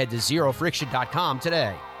Friction. Head to zerofriction.com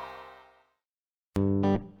today.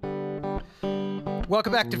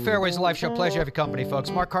 Welcome back to Fairways Life Show. Pleasure to have your company, folks.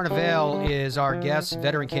 Mark Carnevale is our guest,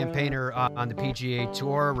 veteran campaigner on the PGA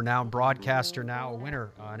Tour, renowned broadcaster, now a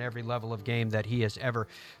winner on every level of game that he has ever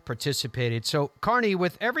participated. So, Carney,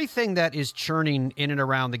 with everything that is churning in and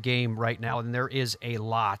around the game right now, and there is a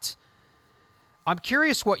lot, I'm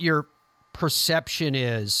curious what your perception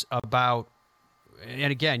is about,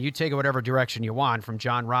 and again, you take it whatever direction you want, from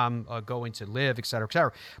Jon Rahm going to LIV, et cetera, et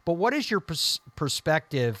cetera. But what is your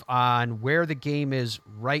perspective on where the game is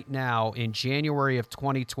right now in January of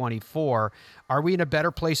 2024? Are we in a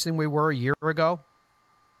better place than we were a year ago?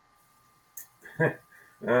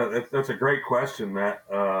 That's a great question, Matt.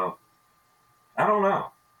 I don't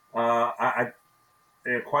know.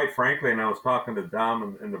 Quite frankly, and I was talking to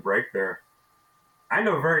Dom in the break there, I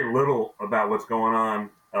know very little about what's going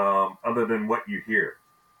on other than what you hear.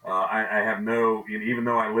 I have no, even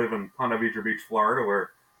though I live in Ponte Vedra Beach, Florida,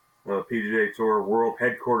 where the PGA Tour World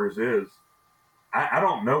Headquarters is, I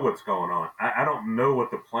don't know what's going on. I don't know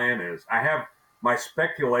what the plan is. I have my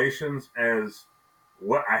speculations as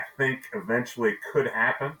what I think eventually could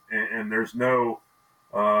happen, and there's no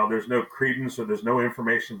credence or there's no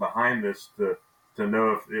information behind this to to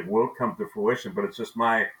know if it will come to fruition, but it's just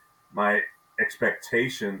my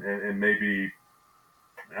expectation, and maybe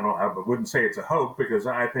I wouldn't say it's a hope, because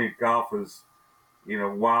I think golf is,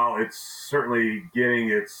 while it's certainly getting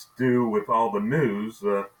its due with all the news,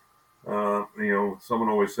 someone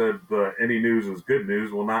always said any news is good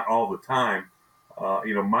news. Well, not all the time.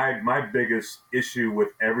 My biggest issue with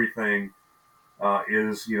everything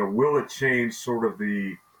is, will it change sort of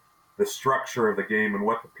the structure of the game and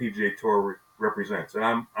what the PGA Tour represents? And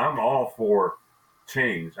I'm all for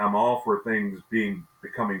change. I'm all for things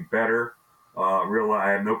becoming better.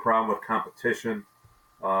 I have no problem with competition,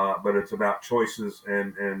 but it's about choices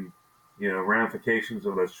and ramifications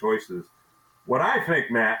of those choices. What I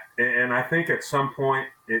think, Matt, and I think at some point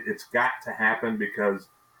it's got to happen, because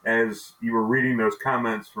as you were reading those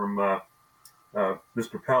comments from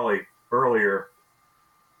Mr. Pelley earlier,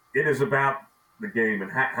 it is about the game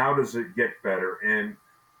and how does it get better. And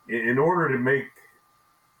in order to make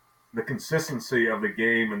the consistency of the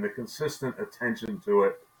game and the consistent attention to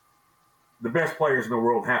it, the best players in the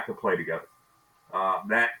world have to play together.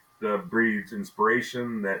 That breeds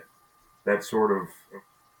inspiration. That sort of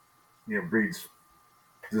breeds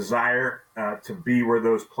desire to be where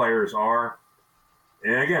those players are.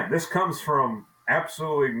 And again, this comes from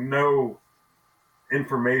absolutely no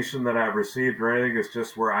information that I've received or anything. It's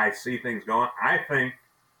just where I see things going. I think,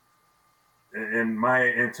 and my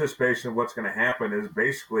anticipation of what's going to happen is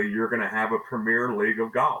basically you're going to have a Premier League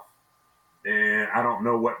of golf. And I don't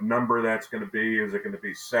know what number that's going to be. Is it going to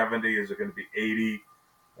be 70? Is it going to be 80?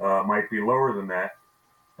 Might be lower than that.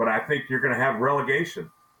 But I think you're going to have relegation.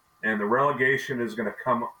 And the relegation is going to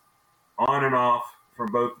come on and off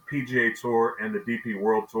from both the PGA Tour and the DP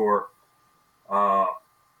World Tour.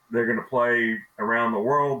 They're going to play around the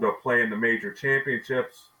world. They'll play in the major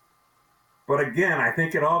championships. But again, I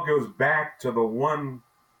think it all goes back to the one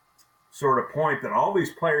sort of point that all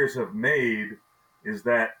these players have made, is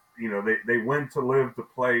that, they went to live to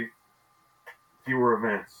play fewer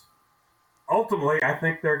events. Ultimately, I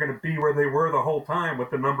think they're going to be where they were the whole time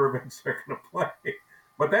with the number of events they're going to play.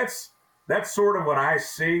 But that's sort of what I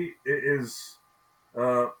see is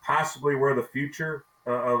possibly where the future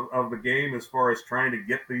of the game, as far as trying to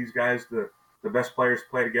get these guys, the best players, to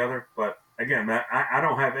play together. But again, I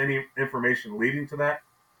don't have any information leading to that.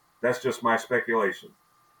 That's just my speculation.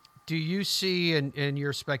 Do you see in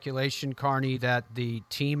your speculation, Carney, that the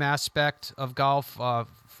team aspect of golf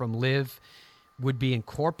from LIV would be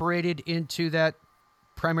incorporated into that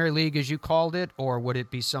Premier League, as you called it, or would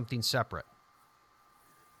it be something separate?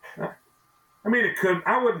 I mean, it could.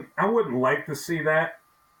 I wouldn't like to see that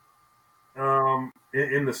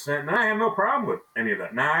in the sense. And I have no problem with any of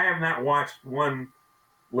that. Now, I have not watched one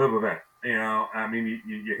LIV event. I mean,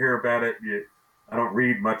 you hear about it. I don't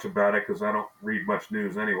read much about it because I don't read much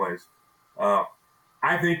news anyways.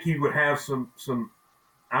 I think he would have some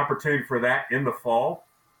opportunity for that in the fall.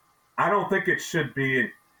 I don't think it should be.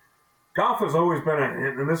 Golf has always been,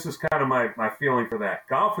 and this is kind of my feeling for that.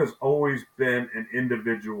 Golf has always been an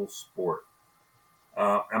individual sport.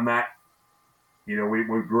 I'm not, we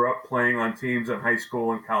grew up playing on teams in high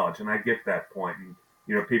school and college, and I get that point.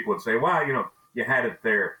 And, people would say, well, you had it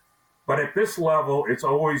there. But at this level, it's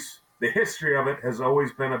always, the history of it has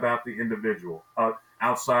always been about the individual,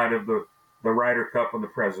 outside of the Ryder Cup and the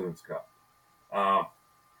President's Cup.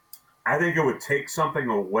 I think it would take something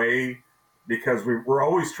away, because we're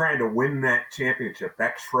always trying to win that championship,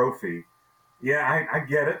 that trophy. Yeah, I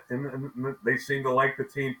get it, and they seem to like the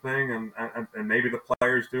team thing, and maybe the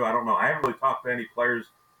players do. I don't know. I haven't really talked to any players,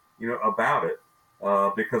 about it,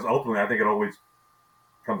 because ultimately I think it always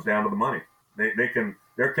comes down to the money.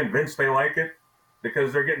 They're convinced they like it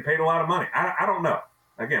because they're getting paid a lot of money. I don't know.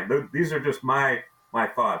 Again, these are just my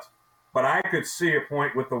thoughts. But I could see a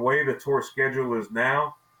point with the way the tour schedule is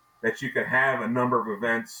now, that you could have a number of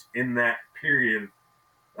events in that period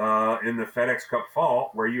in the FedEx Cup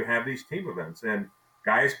fall where you have these team events, and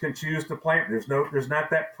guys can choose to play. There's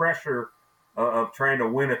not that pressure of trying to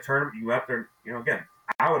win a tournament. You go out there, again,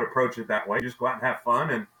 I would approach it that way. Just go out and have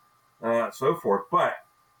fun and so forth. But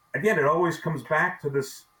again, it always comes back to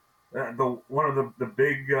this. One of the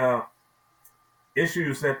big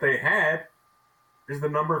issues that they had is the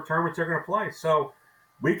number of tournaments they're going to play. So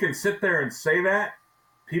we can sit there and say that.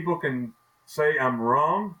 People can say I'm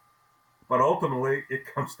wrong, but ultimately it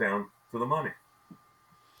comes down to the money.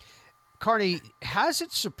 Carney, has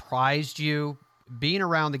it surprised you, being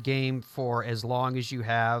around the game for as long as you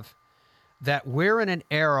have, that we're in an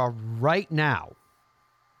era right now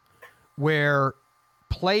where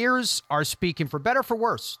players are speaking, for better or for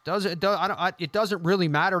worse. It doesn't really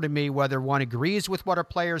matter to me whether one agrees with what a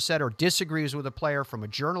player said or disagrees with a player from a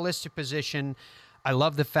journalistic position. I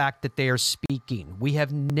love the fact that they are speaking. We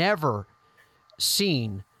have never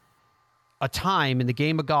seen a time in the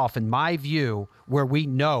game of golf, in my view, where we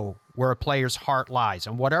know where a player's heart lies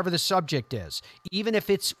and whatever the subject is, even if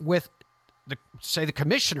it's with the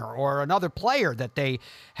commissioner or another player that they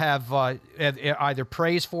have either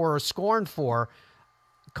praised for or scorned for.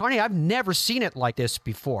 Carney, I've never seen it like this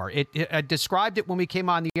before. I described it when we came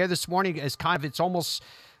on the air this morning as kind of, it's almost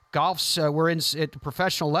golf's, we're in at the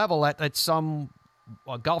professional level at some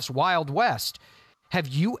golf's Wild West. Have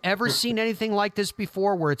you ever seen anything like this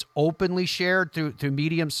before where it's openly shared through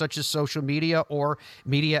mediums such as social media or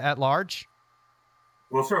media at large?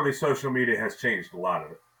 Well, certainly social media has changed a lot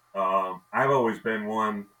of it. I've always been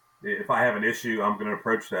one, if I have an issue, I'm going to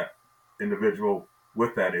approach that individual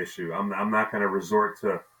with that issue. I'm not going to resort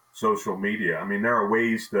to social media. I mean, there are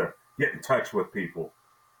ways to get in touch with people.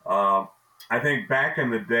 I think back in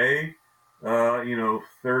the day,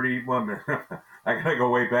 31, I got to go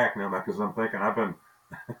way back now because I'm thinking I've been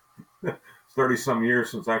 30 some years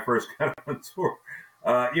since I first got on tour.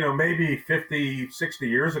 Maybe 50, 60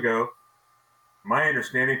 years ago, my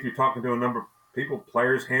understanding through talking to a number of people,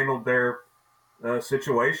 players handled their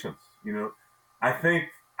situations. I think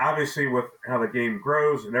obviously with how the game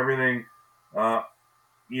grows and everything,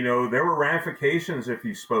 there were ramifications if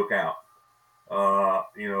you spoke out,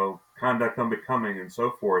 conduct unbecoming and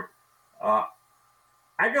so forth. I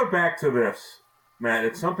go back to this, Matt.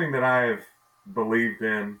 It's something that I've believed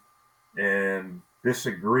in and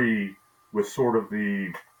disagree with sort of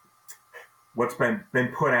what's been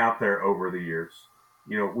put out there over the years.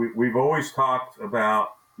 We've always talked about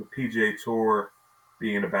the PGA Tour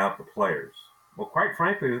being about the players. Well, quite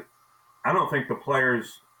frankly, I don't think the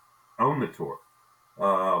players own the tour.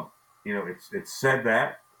 It's said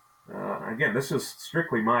that. Again, this is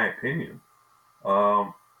strictly my opinion.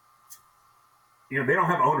 They don't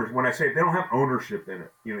have owners. When I say they don't have ownership in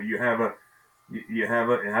it, you have a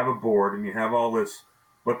board and you have all this,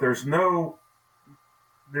 but there's no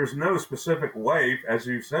specific way, as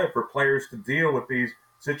you said, for players to deal with these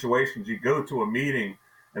situations. You go to a meeting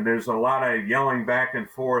and there's a lot of yelling back and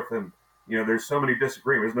forth, and there's so many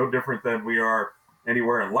disagreements. It's no different than we are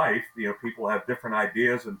anywhere in life. People have different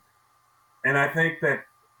ideas, and I think that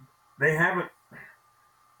they don't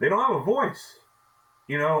have a voice.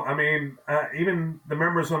 Even the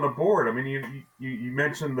members on the board. I mean, you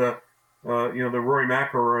mentioned the Rory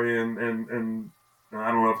McIlroy and I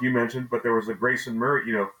don't know if you mentioned, but there was a Grayson Murray,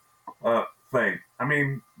 thing. I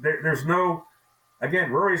mean, there's no.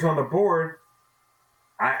 Again, Rory's on the board.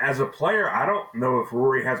 As a player, I don't know if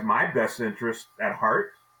Rory has my best interest at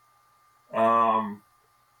heart.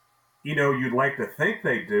 You'd like to think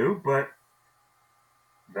they do, but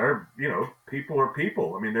they're, people are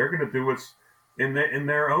people. I mean, they're going to do what's in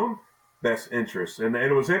their own best interest. And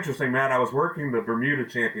it was interesting, Matt. I was working the Bermuda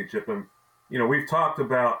Championship, and we've talked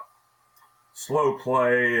about slow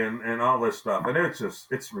play and all this stuff, and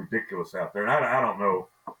it's ridiculous out there. And I don't know.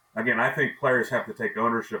 Again, I think players have to take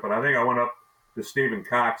ownership. And I think I went up to Stephen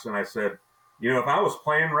Cox and I said, if I was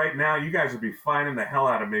playing right now, you guys would be fining the hell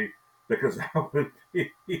out of me because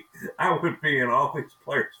I would be in all these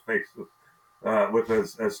players' faces with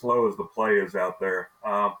as slow as the play is out there.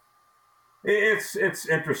 It's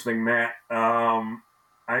interesting, Matt. I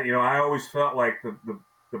always felt like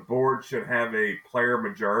the board should have a player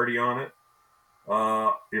majority on it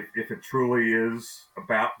if it truly is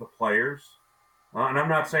about the players. And I'm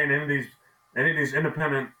not saying any of these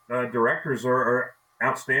independent directors are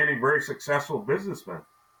outstanding, very successful businessmen,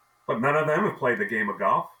 but none of them have played the game of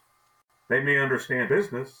golf. They may understand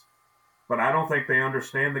business, but I don't think they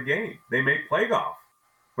understand the game. They may play golf,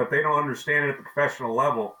 but they don't understand it at the professional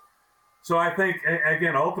level. So I think,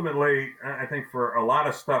 again, ultimately, I think for a lot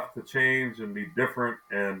of stuff to change and be different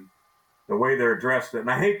and the way they're addressed it,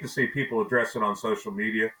 and I hate to see people address it on social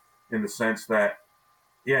media in the sense that,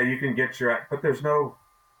 yeah, you can get but there's no,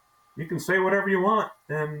 you can say whatever you want,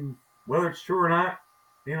 and whether it's true or not,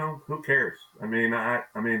 who cares? I mean,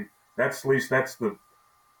 that's at least that's the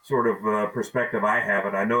sort of perspective I have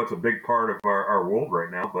it. I know it's a big part of our world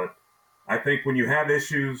right now, but I think when you have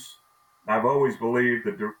issues, I've always believed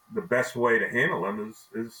that the best way to handle them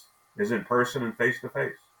is in person and face to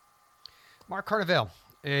face. Mark Carnevale,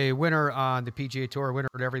 a winner on the PGA Tour, a winner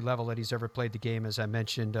at every level that he's ever played the game, as I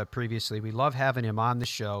mentioned previously. We love having him on the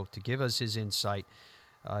show to give us his insight,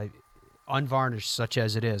 unvarnished such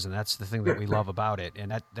as it is, and that's the thing that we love about it.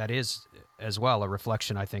 And that is, as well, a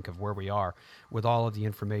reflection, I think, of where we are with all of the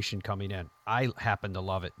information coming in. I happen to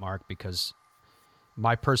love it, Mark, because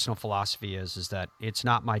my personal philosophy is that it's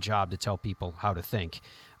not my job to tell people how to think.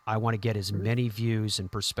 I want to get as many views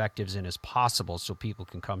and perspectives in as possible so people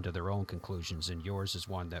can come to their own conclusions, and yours is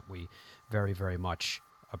one that we very, very much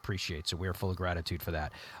appreciate. So we're full of gratitude for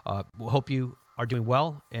that. We hope you are doing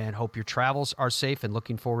well and hope your travels are safe, and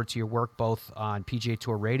looking forward to your work both on PGA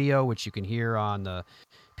Tour Radio, which you can hear on the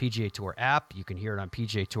PGA Tour app. You can hear it on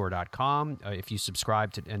pgatour.com if you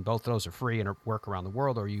subscribe to, and both of those are free and work around the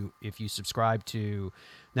world, or if you subscribe to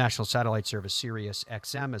National Satellite Service Sirius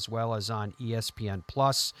XM, as well as on ESPN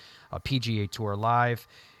Plus, PGA Tour Live,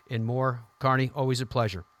 and more. Carney, always a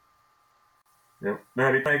pleasure. Yeah,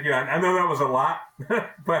 Matty, thank you. I know that was a lot,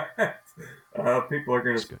 but people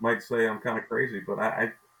are might say I'm kind of crazy, but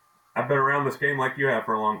I've been around this game like you have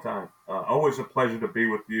for a long time. Always a pleasure to be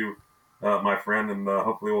with you, my friend, and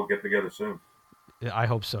hopefully we'll get together soon. Yeah, I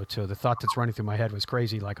hope so, too. The thought that's running through my head was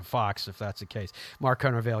crazy like a fox, if that's the case. Mark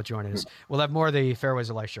Carnevale joining us. We'll have more of the Fairways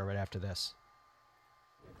of Life show right after this.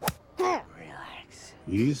 Relax.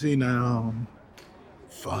 Easy now.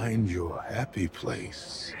 Find your happy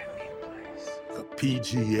place. The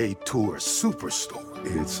PGA Tour Superstore.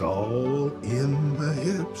 It's all in the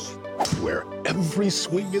hips, where every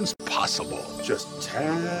swing is possible. Just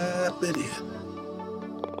tap it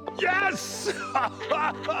in. Yes!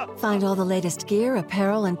 Find all the latest gear,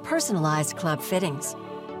 apparel, and personalized club fittings.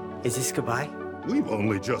 Is this goodbye? We've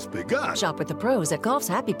only just begun. Shop with the pros at Golf's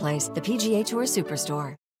Happy Place, the PGA Tour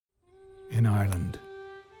Superstore. In Ireland,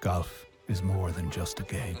 golf is more than just a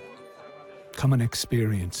game. Come and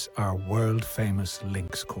experience our world-famous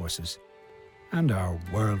links courses and our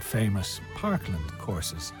world-famous Parkland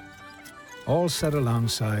courses, all set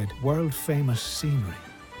alongside world-famous scenery.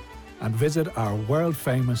 And visit our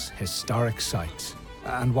world-famous historic sites.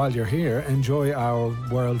 And while you're here, enjoy our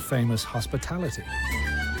world-famous hospitality.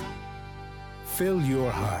 Fill your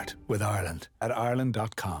heart with Ireland at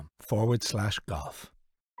ireland.com/golf.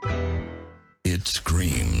 It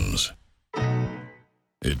screams.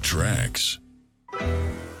 It tracks.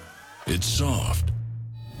 It's soft.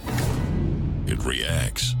 It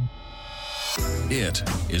reacts. It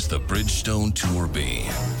is the Bridgestone Tour B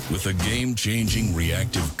with a game-changing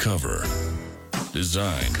reactive cover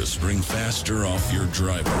designed to spring faster off your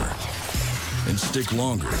driver and stick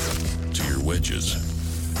longer to your wedges.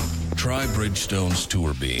 Try Bridgestone's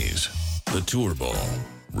Tour Bs, the Tour Ball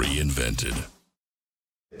reinvented.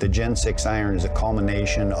 The Gen 6 iron is a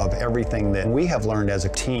culmination of everything that we have learned as a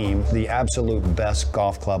team, the absolute best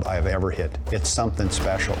golf club I have ever hit. It's something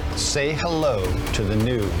special. Say hello to the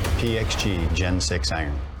new PXG Gen 6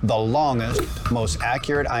 iron. The longest, most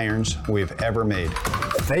accurate irons we've ever made.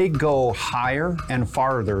 They go higher and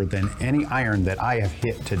farther than any iron that I have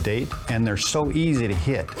hit to date, and they're so easy to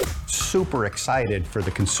hit. Super excited for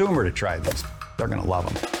the consumer to try this. They're gonna love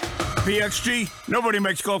them. PXG, nobody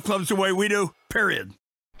makes golf clubs the way we do, period.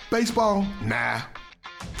 Baseball? Nah.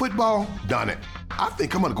 Football? Done it. I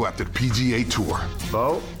think I'm gonna go after the PGA Tour.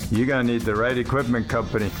 Bo, you're gonna need the right equipment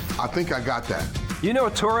company. I think I got that. You know,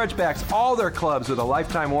 Tour Edge backs all their clubs with a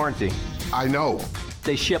lifetime warranty. I know.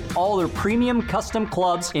 They ship all their premium custom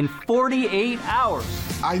clubs in 48 hours.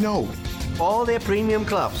 I know. All their premium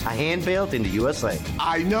clubs are hand-built in the USA.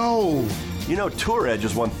 I know. You know, Tour Edge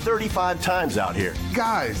has won 35 times out here.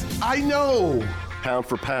 Guys, I know. Pound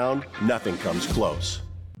for pound, nothing comes close.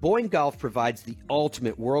 Boyne Golf provides the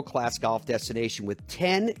ultimate world-class golf destination with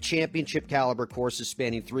 10 championship-caliber courses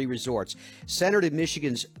spanning 3 resorts. Centered in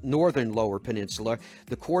Michigan's northern Lower Peninsula,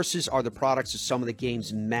 the courses are the products of some of the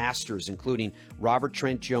game's masters, including Robert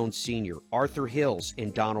Trent Jones Sr., Arthur Hills,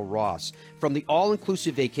 and Donald Ross. From the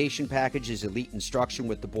all-inclusive vacation packages, elite instruction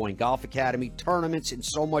with the Boyne Golf Academy, tournaments, and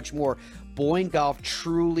so much more, Boyne Golf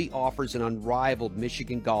truly offers an unrivaled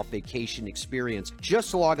Michigan golf vacation experience.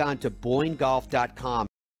 Just log on to BoyneGolf.com.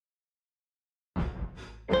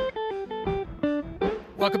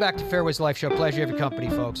 Welcome back to Fairways Life Show. Pleasure to have your company,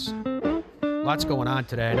 folks. Lots going on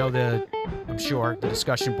today. I know I'm sure the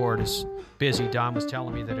discussion board is busy. Dom was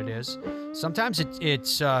telling me that it is. Sometimes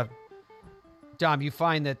it's Dom, you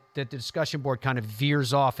find that the discussion board kind of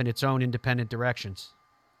veers off in its own independent directions.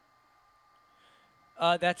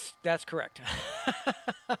 That's correct.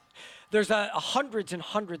 There's hundreds and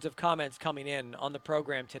hundreds of comments coming in on the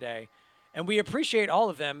program today, and we appreciate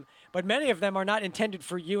all of them, but many of them are not intended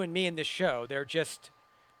for you and me in this show. They're just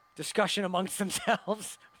discussion amongst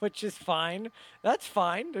themselves, which is fine. That's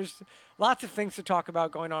fine. There's lots of things to talk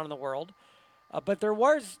about going on in the world. But there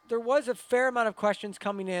was a fair amount of questions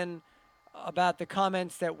coming in about the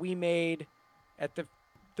comments that we made at the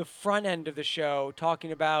front end of the show,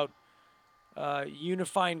 talking about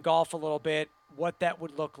unifying golf a little bit, what that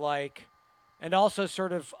would look like, and also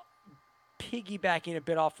sort of piggybacking a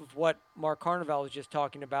bit off of what Mark Carnevale was just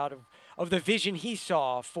talking about of the vision he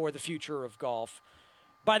saw for the future of golf.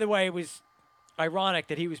 By the way, it was ironic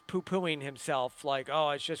that he was poo-pooing himself, like, oh,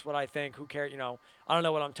 it's just what I think. Who cares? I don't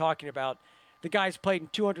know what I'm talking about. The guy's played in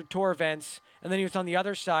 200 tour events, and then he was on the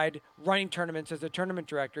other side running tournaments as a tournament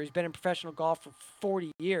director. He's been in professional golf for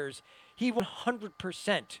 40 years. He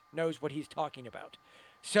 100% knows what he's talking about.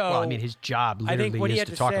 So, well, I mean, his job literally is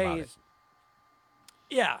to talk about it.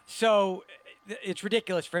 Yeah, so it's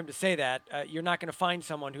ridiculous for him to say that. You're not going to find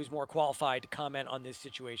someone who's more qualified to comment on this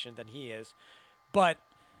situation than he is. But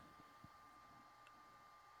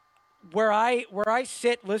where I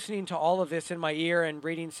sit listening to all of this in my ear and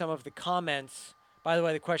reading some of the comments, by the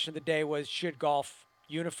way, the question of the day was, should golf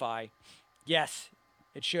unify? Yes,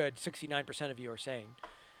 it should. 69% of you are saying.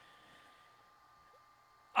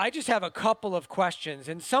 I just have a couple of questions,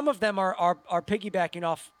 and some of them are piggybacking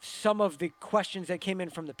off some of the questions that came in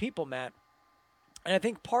from the people, Matt. And I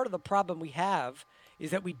think part of the problem we have is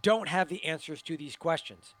that we don't have the answers to these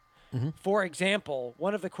questions. Mm-hmm. For example,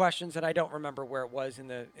 one of the questions that I don't remember where it was in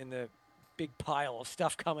the big pile of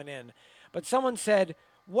stuff coming in, but someone said,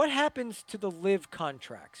 what happens to the live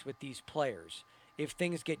contracts with these players if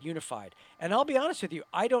things get unified? And I'll be honest with you,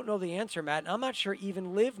 I don't know the answer, Matt, and I'm not sure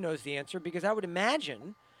even Liv knows the answer, because I would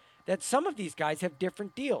imagine that some of these guys have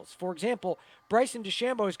different deals. For example, Bryson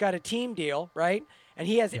DeChambeau's got a team deal, right? And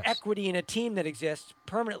he has equity in a team that exists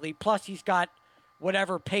permanently, plus he's got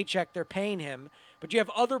whatever paycheck they're paying him. But you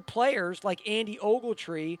have other players like Andy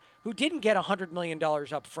Ogletree who didn't get $100 million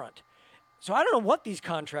up front. So I don't know what these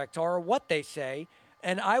contracts are or what they say,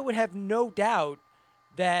 and I would have no doubt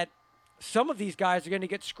that some of these guys are going to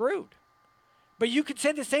get screwed. But you could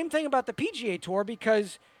say the same thing about the PGA Tour,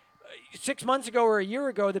 because 6 months ago or a year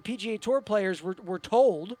ago, the PGA Tour players were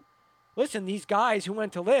told, listen, these guys who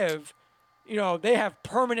went to live, they have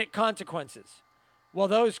permanent consequences. Well,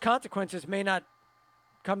 those consequences may not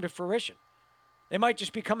come to fruition. They might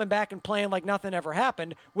just be coming back and playing like nothing ever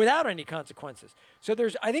happened without any consequences. So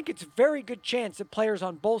I think it's a very good chance that players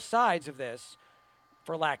on both sides of this,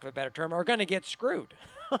 for lack of a better term, are going to get screwed.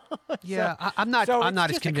 Yeah, I'm not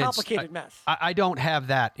as convinced. A complicated mess. I don't have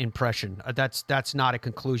that impression. That's not a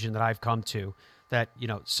conclusion that I've come to, that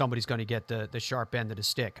somebody's going to get the sharp end of the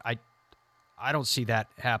stick. I don't see that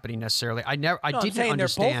happening necessarily. I didn't understand. They're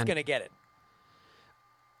both going to get it.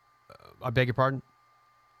 I beg your pardon?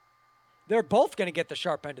 They're both going to get the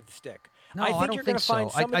sharp end of the stick. No, I think you're going to find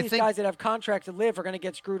so. some of these guys that have contracts that live are going to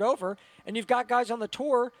get screwed over, and you've got guys on the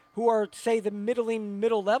tour who are, say, the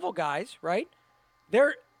middle level guys, right?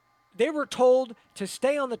 They were told to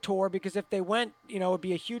stay on the tour because if they went, it would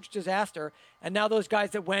be a huge disaster. And now those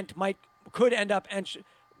guys that went could end up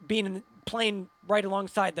playing right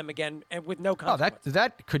alongside them again, and with no consequence. Oh,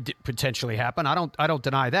 that could potentially happen. I don't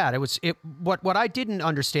deny that. What I didn't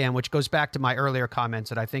understand, which goes back to my earlier comments,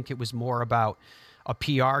 that I think it was more about a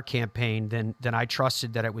PR campaign than I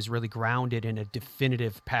trusted that it was really grounded in a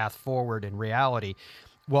definitive path forward in reality,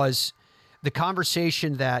 was the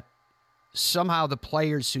conversation that somehow the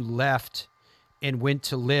players who left and went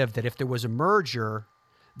to live, that if there was a merger,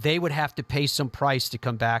 they would have to pay some price to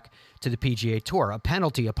come back to the PGA Tour, a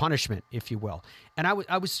penalty, a punishment, if you will. And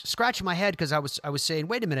I was scratching my head because I was saying,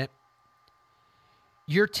 wait a minute,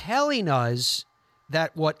 you're telling us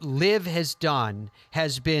that what Liv has done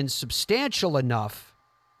has been substantial enough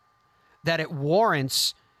that it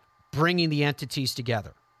warrants bringing the entities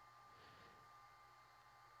together.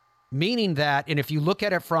 Meaning that, and if you look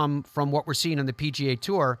at it from what we're seeing on the PGA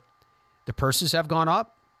Tour, the purses have gone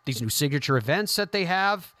up. These new signature events that they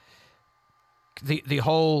have, the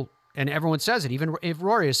whole, and everyone says it, even if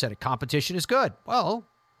Rory has said it, competition is good. Well,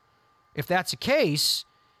 if that's the case,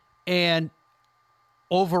 and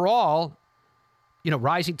overall,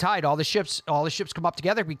 rising tide, all the ships come up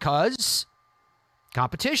together because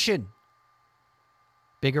competition,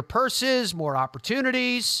 bigger purses, more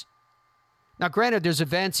opportunities. Now, granted, there's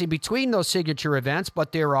events in between those signature events,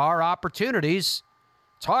 but there are opportunities.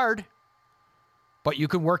 It's hard, but you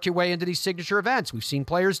can work your way into these signature events. We've seen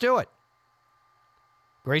players do it.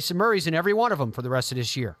 Grayson Murray's in every one of them for the rest of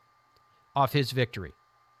this year off his victory.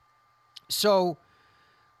 So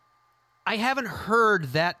I haven't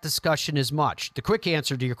heard that discussion as much. The quick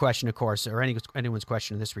answer to your question, of course, or anyone's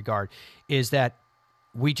question in this regard, is that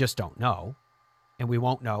we just don't know, and we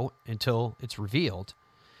won't know until it's revealed.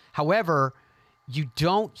 However, you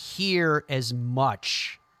don't hear as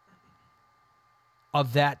much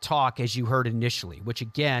of that talk as you heard initially, which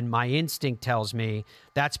again, my instinct tells me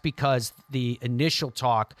that's because the initial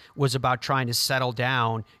talk was about trying to settle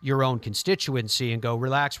down your own constituency and go,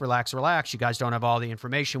 relax, relax, relax. You guys don't have all the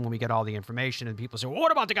information. When we get all the information, and people say, well,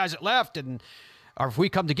 what about the guys that left? And or if we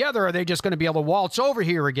come together, are they just going to be able to waltz over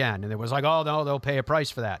here again? And it was like, oh, no, they'll pay a price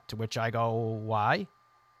for that. To which I go, why?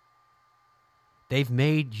 They've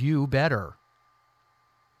made you better.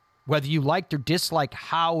 Whether you liked or disliked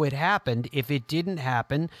how it happened, if it didn't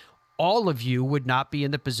happen, all of you would not be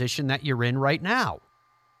in the position that you're in right now.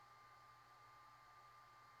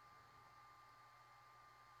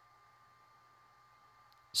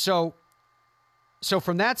 So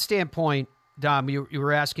from that standpoint, Dom, you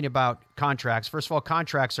were asking about contracts. First of all,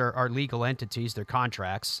 contracts are legal entities. They're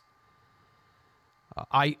contracts.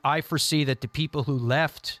 I foresee that the people who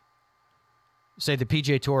left, say the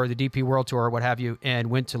PGA Tour, the DP World Tour, or what have you, and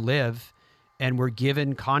went to live and were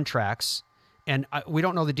given contracts, and we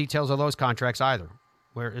don't know the details of those contracts either,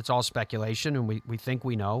 where it's all speculation, and we think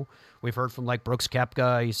we know. We've heard from like Brooks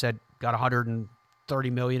Koepka. He said got $130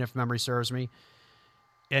 million, if memory serves me,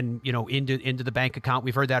 and into the bank account.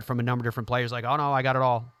 We've heard that from a number of different players, like, oh no, I got it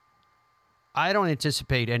all. I don't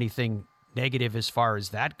anticipate anything negative as far as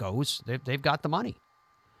that goes. They've got the money.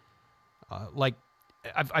 Like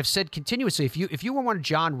I've said continuously, if you were one of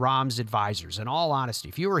John Rahm's advisors, in all honesty,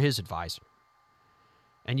 if you were his advisor,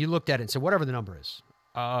 and you looked at it and said, whatever the number is,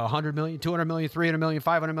 100 million, 200 million, 300 million,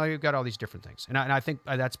 500 million, you've got all these different things. And I think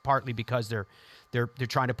that's partly because they're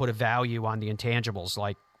trying to put a value on the intangibles,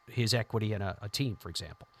 like his equity in a team, for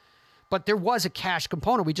example. But there was a cash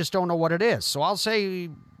component. We just don't know what it is. So I'll say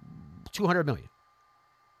 200 million.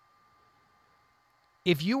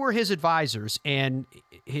 If you were his advisors and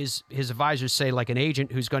his advisors say, like an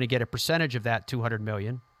agent who's going to get a percentage of that 200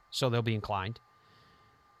 million, so they'll be inclined.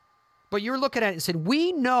 But you're looking at it and said,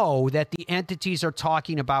 we know that the entities are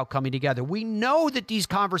talking about coming together. We know that these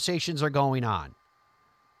conversations are going on.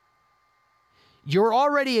 You're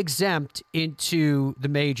already exempt into the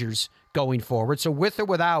majors going forward. So with or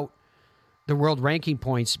without the world ranking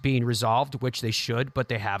points being resolved, which they should, but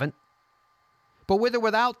they haven't. But with or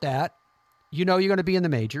without that, you're going to be in the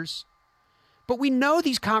majors. But we know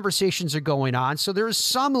these conversations are going on, so there is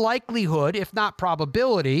some likelihood, if not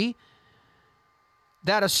probability,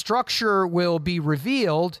 that a structure will be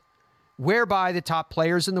revealed whereby the top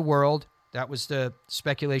players in the world, that was the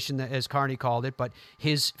speculation that, as Carney called it, but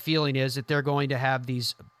his feeling is that they're going to have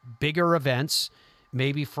these bigger events,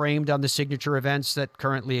 maybe framed on the signature events that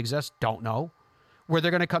currently exist, don't know, where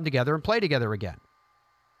they're going to come together and play together again.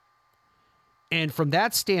 And from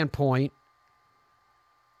that standpoint,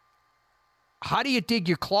 how do you dig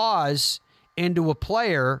your claws into a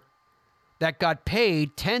player that got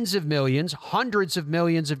paid tens of millions, hundreds of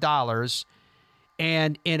millions of dollars,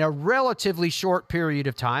 and in a relatively short period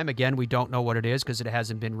of time, again, we don't know what it is because it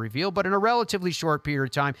hasn't been revealed, but in a relatively short period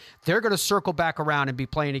of time, they're going to circle back around and be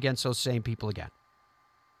playing against those same people again,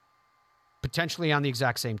 potentially on the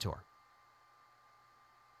exact same tour.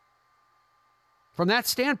 From that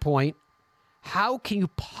standpoint, how can you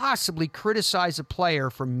possibly criticize a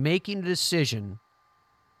player for making a decision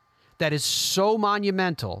that is so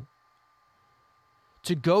monumental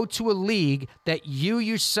to go to a league that you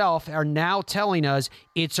yourself are now telling us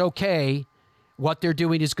it's okay, what they're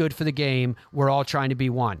doing is good for the game, we're all trying to be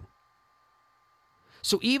one?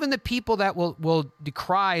 So even the people that will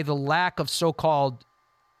decry the lack of so-called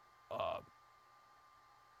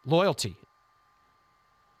loyalty,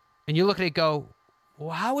 and you look at it and go, well,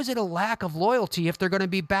 how is it a lack of loyalty if they're going to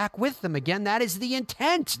be back with them again? That is the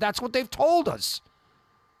intent. That's what they've told us.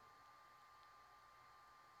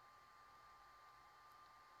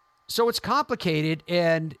 So it's complicated.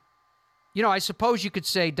 And, I suppose you could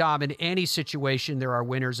say, Dom, in any situation, there are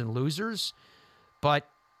winners and losers. But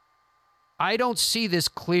I don't see this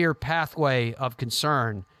clear pathway of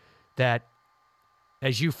concern that,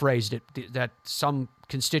 as you phrased it, that some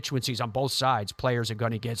constituencies on both sides, players are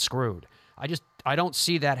going to get screwed. I don't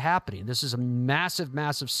see that happening. This is a massive,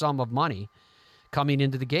 massive sum of money coming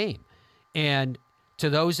into the game. And to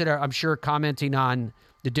those that are, I'm sure, commenting on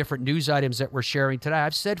the different news items that we're sharing today,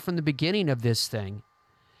 I've said from the beginning of this thing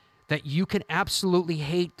that you can absolutely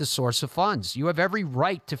hate the source of funds. You have every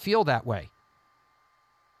right to feel that way.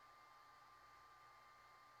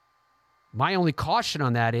 My only caution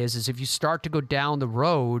on that is if you start to go down the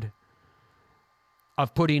road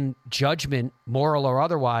of putting judgment, moral or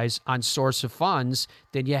otherwise, on source of funds,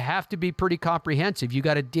 then you have to be pretty comprehensive. You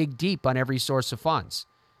got to dig deep on every source of funds.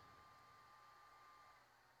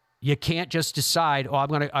 You can't just decide, I'm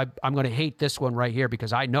going to hate this one right here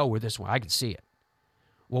because I know where this one, I can see it.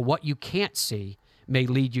 Well, what you can't see may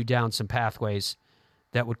lead you down some pathways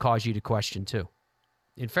that would cause you to question too.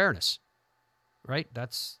 In fairness, right?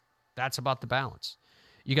 That's about the balance.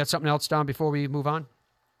 You got something else, Don, before we move on?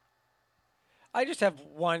 I just have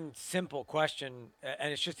one simple question,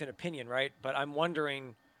 and it's just an opinion, right? But I'm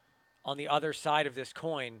wondering, on the other side of this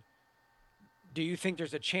coin, do you think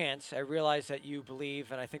there's a chance? I realize that you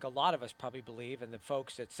believe, and I think a lot of us probably believe, and the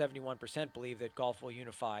folks at 71% believe that golf will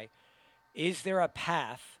unify. Is there a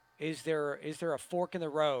path? Is there a fork in the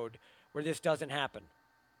road where this doesn't happen?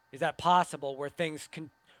 Is that possible, where things can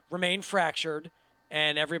remain fractured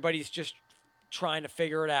and everybody's just trying to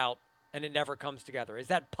figure it out and it never comes together? Is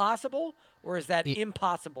that possible, or is that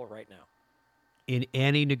impossible right now? In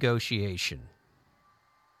any negotiation,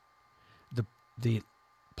 the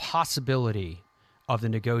possibility of the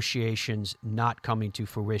negotiations not coming to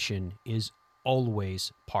fruition is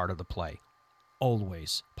always part of the play.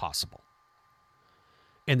 Always possible.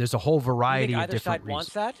 And there's a whole variety of different reasons. Either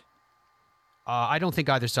side wants that? I don't think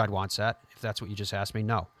either side wants that, if that's what you just asked me.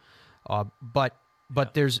 No. But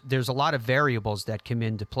there's a lot of variables that come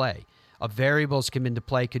into play. Variables come into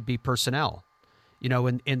play could be personnel. You know,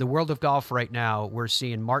 in the world of golf right now, we're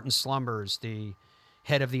seeing Martin Slumbers, the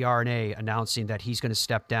head of the R&A, announcing that he's going to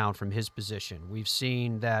step down from his position. We've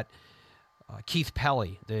seen that Keith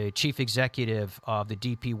Pelley, the chief executive of the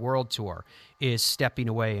DP World Tour, is stepping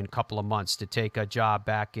away in a couple of months to take a job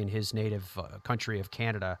back in his native country of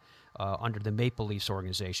Canada under the Maple Leafs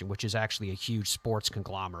organization, which is actually a huge sports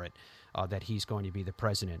conglomerate that he's going to be the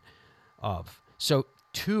president of. So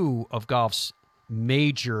two of golf's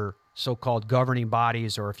major so-called governing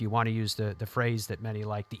bodies, or if you want to use the phrase that many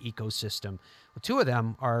like, the ecosystem, well, two of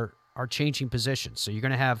them are changing positions. So you're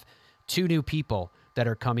going to have two new people that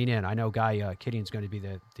are coming in. I know Guy Kiddian's going to be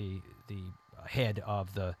the head of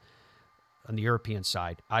on the European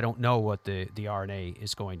side. I don't know what the RNA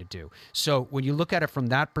is going to do. So when you look at it from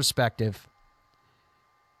that perspective,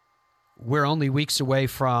 we're only weeks away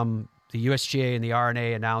from the USGA and the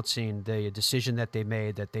RNA announcing the decision that they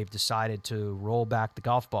made, that they've decided to roll back the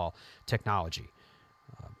golf ball technology.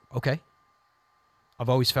 Okay. I've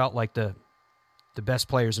always felt like the best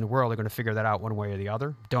players in the world are going to figure that out one way or the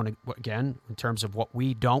other. Again, in terms of what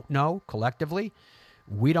we don't know collectively,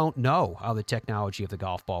 we don't know how the technology of the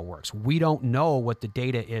golf ball works. We don't know what the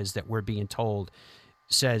data is that we're being told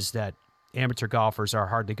says that amateur golfers are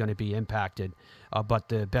hardly going to be impacted, but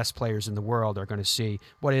the best players in the world are going to see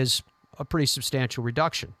what is a pretty substantial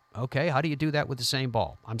reduction. Okay, how do you do that with the same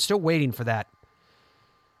ball? I'm still waiting for that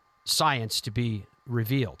science to be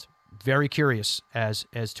revealed. Very curious as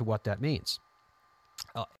to what that means.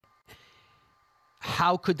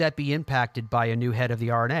 How could that be impacted by a new head of the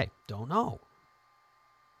RNA? Don't know.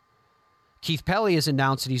 Keith Pelley has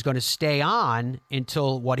announced that he's going to stay on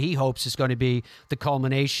until what he hopes is going to be the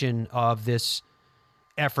culmination of this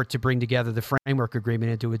effort to bring together the framework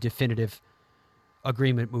agreement into a definitive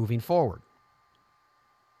agreement moving forward.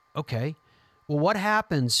 Okay. Well, what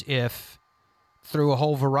happens if, through a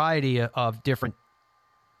whole variety of different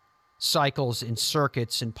cycles and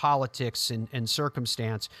circuits and politics and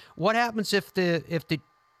circumstance, what happens if the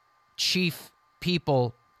chief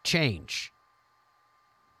people change?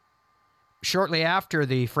 Shortly after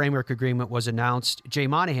the framework agreement was announced, Jay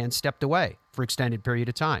Monahan stepped away for an extended period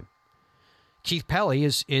of time. Keith Pelley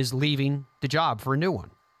is leaving the job for a new one.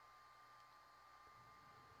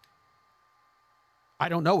 I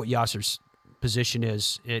don't know what Yasser's position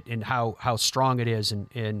is and how strong it is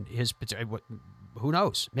in his. Who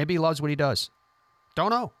knows? Maybe he loves what he does. Don't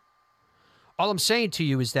know. All I'm saying to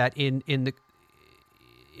you is that in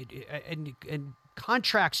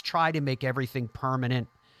contracts try to make everything permanent,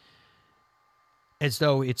 as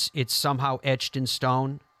though it's somehow etched in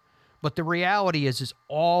stone. But the reality is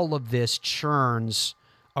all of this churns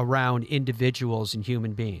around individuals and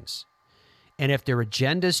human beings. And if their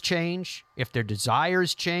agendas change, if their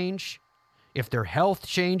desires change, if their health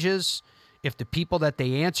changes, if the people that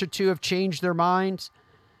they answer to have changed their minds,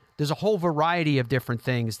 there's a whole variety of different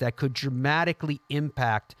things that could dramatically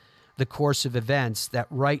impact the course of events that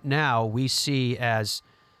right now we see as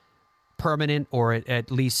permanent or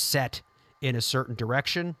at least set in a certain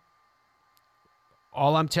direction.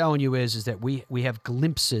 All I'm telling you is that we have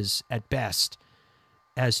glimpses at best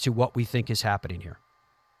as to what we think is happening here.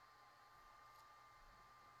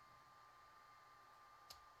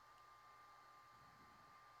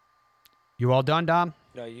 You all done, Dom?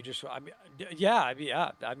 No, I'm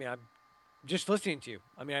just listening to you.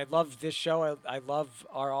 I mean, I love this show. I love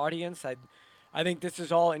our audience. I think this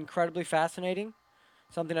is all incredibly fascinating.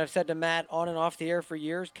 Something I've said to Matt on and off the air for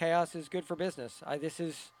years, chaos is good for business. This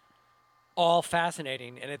is all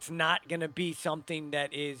fascinating, and it's not going to be something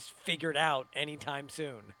that is figured out anytime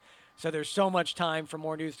soon. So there's so much time for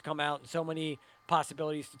more news to come out and so many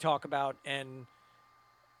possibilities to talk about. And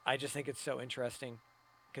I just think it's so interesting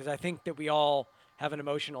because I think that we all have an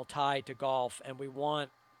emotional tie to golf, and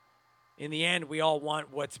in the end, we all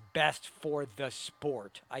want what's best for the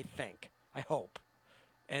sport, I hope.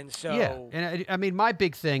 And so, yeah, and I mean, my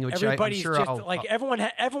big thing, which everybody's I'm sure just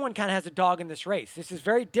everyone kind of has a dog in this race. This is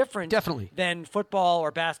very different, than football or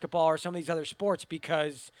basketball or some of these other sports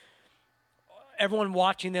because everyone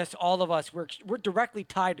watching this, all of us, we're directly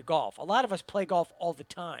tied to golf. A lot of us play golf all the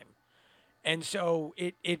time, and so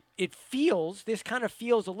this kind of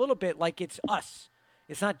feels a little bit like it's us.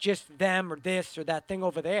 It's not just them or this or that thing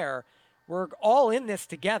over there. We're all in this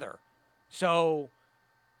together. So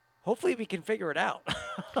hopefully we can figure it out.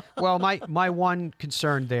 Well, my one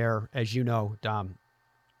concern there, as you know, Dom,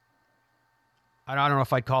 I don't know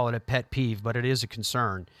if I'd call it a pet peeve, but it is a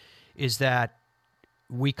concern, is that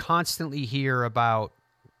we constantly hear about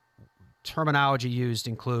terminology used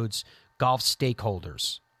includes golf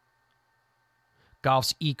stakeholders,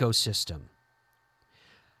 golf's ecosystem.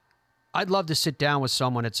 I'd love to sit down with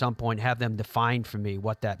someone at some point, have them define for me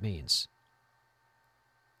what that means.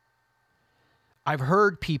 I've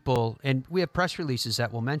heard people, and we have press releases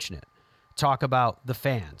that will mention it, talk about the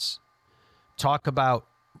fans, talk about,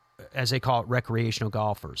 as they call it, recreational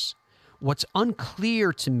golfers. What's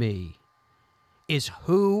unclear to me is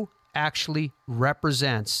who actually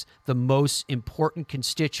represents the most important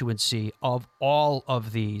constituency of all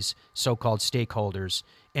of these so-called stakeholders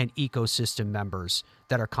and ecosystem members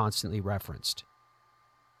that are constantly referenced.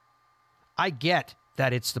 I get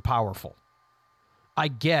that it's the powerful. I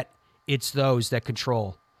get it's those that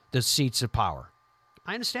control the seats of power.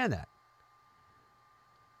 I understand that.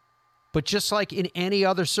 But just like in any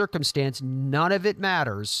other circumstance, none of it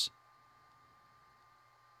matters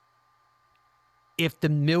if the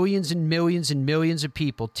millions and millions and millions of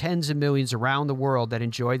people, tens of millions around the world that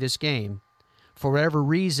enjoy this game, for whatever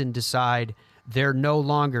reason decide they're no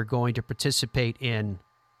longer going to participate in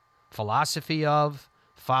philosophy of,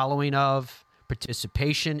 following of,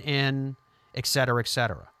 participation in, et cetera, et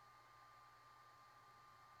cetera.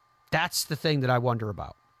 That's the thing that I wonder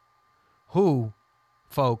about. Who,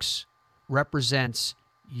 folks, represents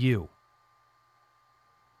you?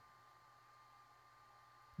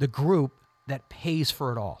 The group that pays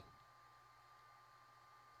for it all.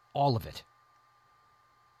 All of it.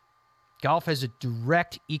 Golf has a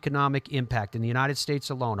direct economic impact in the United States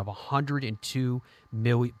alone of $102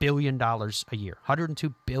 billion a year.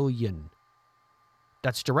 $102 billion.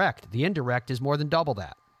 That's direct. The indirect is more than double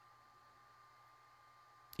that.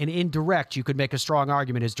 And indirect, you could make a strong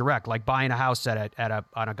argument, is direct, like buying a house on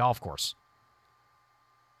a golf course.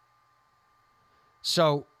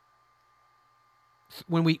 So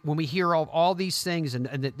when we hear all these things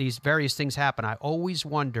and these various things happen, I always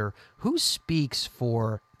wonder who speaks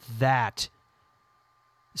for that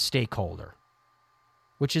stakeholder,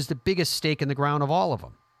 which is the biggest stake in the ground of all of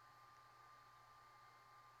them.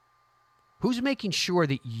 Who's making sure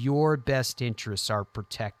that your best interests are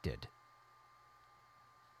protected?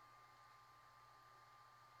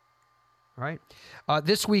 All right.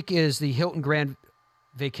 This week is the Hilton Grand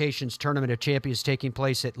Vacations Tournament of Champions taking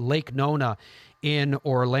place at Lake Nona in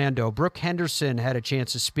Orlando. Brooke Henderson had a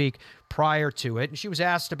chance to speak prior to it, and she was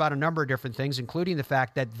asked about a number of different things, including the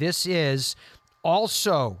fact that this is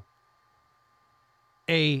also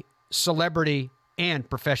a celebrity and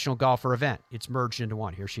professional golfer event. It's merged into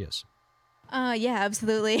one. Here she is. Yeah,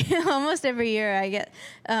 absolutely. Almost every year I get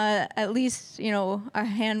at least, a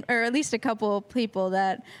hand or at least a couple people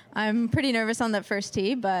that I'm pretty nervous on that first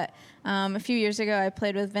tee. But a few years ago I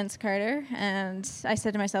played with Vince Carter, and I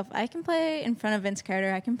said to myself, I can play in front of Vince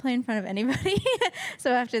Carter. I can play in front of anybody.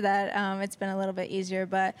 So after that, it's been a little bit easier.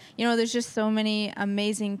 But, there's just so many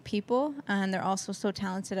amazing people, and they're also so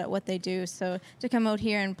talented at what they do. So to come out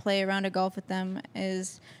here and play a round of golf with them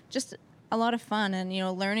is just a lot of fun, and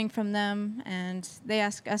learning from them, and they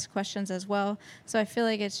ask us questions as well. So I feel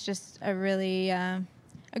like it's just a really a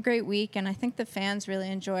great week, and I think the fans really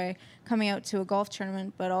enjoy coming out to a golf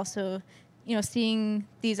tournament, but also seeing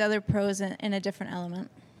these other pros in a different element.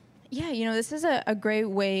 Yeah, this is a great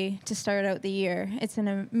way to start out the year. It's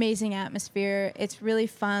an amazing atmosphere. It's really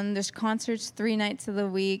fun. There's concerts 3 nights of the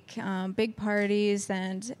week, big parties,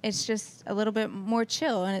 and it's just a little bit more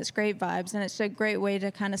chill, and it's great vibes, and it's a great way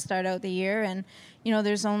to kind of start out the year. And,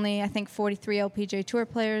 there's only, I think, 43 LPGA Tour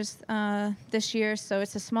players this year, so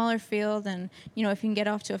it's a smaller field, and, if you can get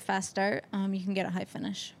off to a fast start, you can get a high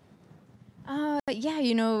finish. Yeah,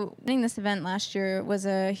 winning this event last year was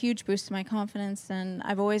a huge boost to my confidence, and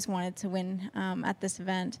I've always wanted to win at this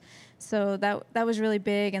event. So that was really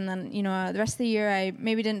big. And then, the rest of the year, I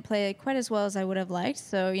maybe didn't play quite as well as I would have liked.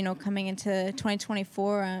 So, coming into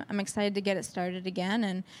 2024, I'm excited to get it started again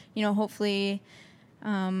and, hopefully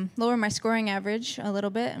lower my scoring average a little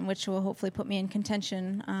bit, and which will hopefully put me in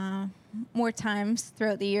contention more times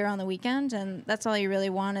throughout the year on the weekend. And that's all you really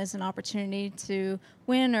want, is an opportunity to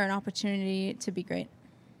win or an opportunity to be great.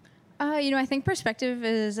 I think perspective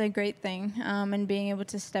is a great thing, and being able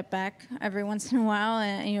to step back every once in a while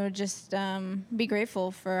and, just be grateful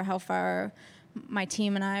for how far my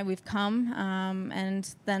team and we've come,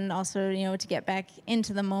 and then also, to get back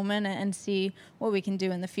into the moment and see what we can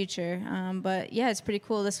do in the future. But yeah, it's pretty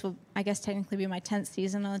cool. This will, I guess, technically be my 10th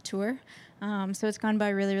season on the tour. So it's gone by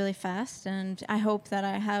really, really fast. And I hope that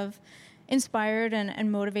I have inspired and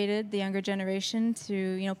motivated the younger generation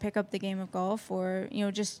to, pick up the game of golf, or,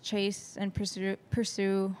 just chase and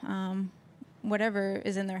pursue whatever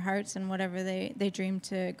is in their hearts and whatever they dream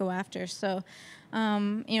to go after. So,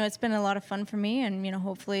 it's been a lot of fun for me, and,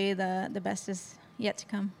 hopefully the best is yet to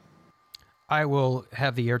come. I will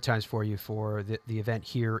have the airtimes for you for the event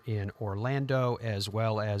here in Orlando, as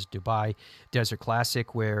well as Dubai Desert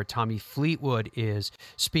Classic, where Tommy Fleetwood is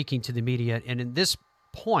speaking to the media. And in this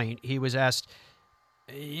point, he was asked,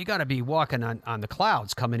 you got to be walking on the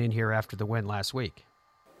clouds coming in here after the win last week.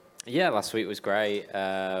 Yeah, last week was great.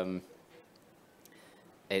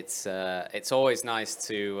 It's always nice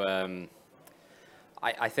to,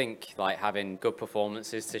 I think, like, having good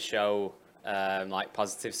performances to show like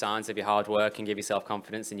positive signs of your hard work and give yourself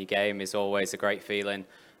confidence in your game is always a great feeling.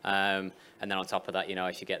 And then on top of that,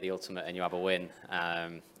 if you get the ultimate and you have a win,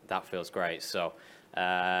 that feels great. So,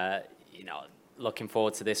 looking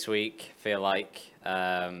forward to this week. Feel like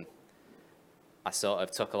I sort of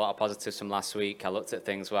took a lot of positives from last week. I looked at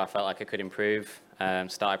things where I felt like I could improve.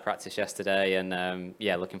 Started practice yesterday, and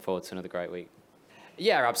looking forward to another great week.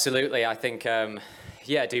 Yeah, absolutely. I think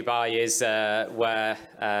Dubai is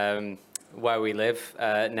where we live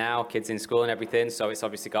now, kids in school and everything. So it's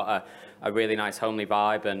obviously got a really nice homely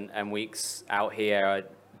vibe, and weeks out here,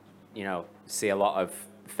 see a lot of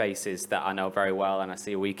faces that I know very well, and I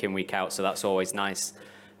see week in, week out. So that's always nice,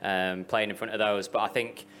 playing in front of those. But I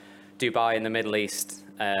think Dubai in the Middle East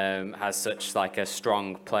has such like a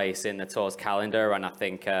strong place in the tour's calendar, and I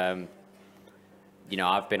think I've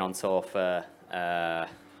been on tour for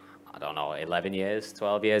 11 years,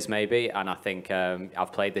 12 years maybe, and I think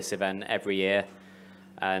I've played this event every year,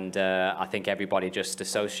 and I think everybody just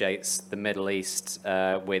associates the Middle East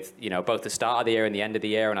with both the start of the year and the end of the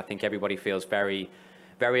year, and I think everybody feels very,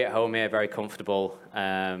 very at home here, very comfortable,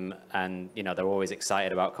 and they're always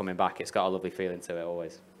excited about coming back. It's got a lovely feeling to it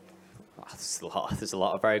always. There's a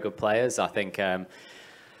lot of very good players. I think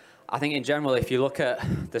in general, if you look at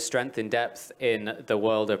the strength and depth in the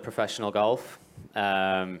world of professional golf,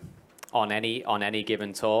 on any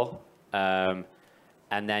given tour, and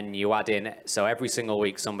then you add in, so every single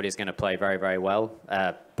week somebody's going to play very, very well.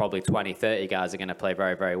 Probably 20, 30 guys are going to play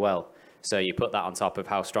very, very well. So you put that on top of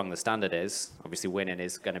how strong the standard is. Obviously, winning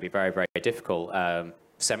is going to be very, very difficult.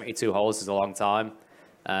 72 holes is a long time.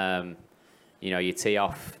 You tee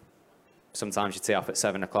off. Sometimes you tee off at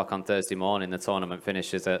 7 o'clock on Thursday morning. The tournament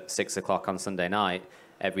finishes at 6 o'clock on Sunday night.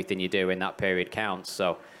 Everything you do in that period counts.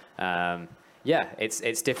 So,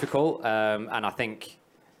 it's difficult. And I think,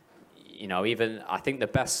 I think the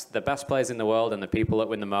best players in the world and the people that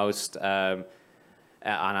win the most,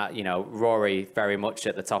 Rory very much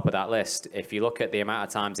at the top of that list. If you look at the amount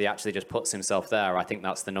of times he actually just puts himself there, I think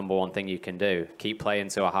that's the number one thing you can do. Keep playing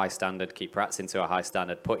to a high standard, keep practicing to a high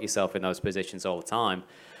standard, put yourself in those positions all the time.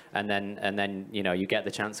 And then you get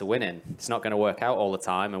the chance of winning. It's not going to work out all the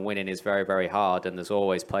time, and winning is very, very hard. And there's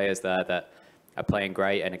always players there that are playing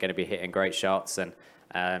great and are going to be hitting great shots,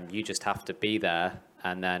 and you just have to be there.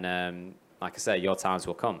 And then, like I say, your times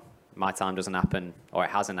will come. My time doesn't happen, or it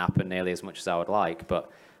hasn't happened nearly as much as I would like.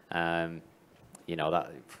 But that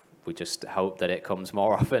we just hope that it comes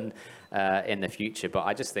more often in the future. But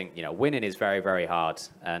I just think winning is very, very hard,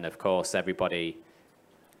 and of course everybody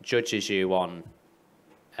judges you on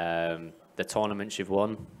the tournaments you've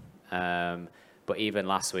won, but even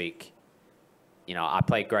last week, I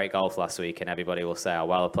played great golf last week, and everybody will say how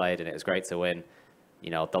well I played, and it was great to win.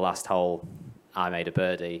 The last hole, I made a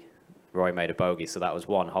birdie, Roy made a bogey, so that was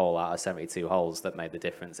one hole out of 72 holes that made the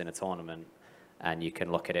difference in a tournament, and you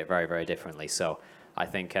can look at it very, very differently. So I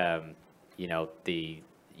think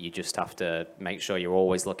you just have to make sure you're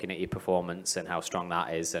always looking at your performance and how strong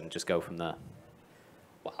that is, and just go from there.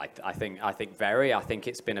 Well, I think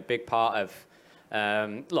it's been a big part of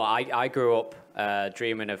Look, I grew up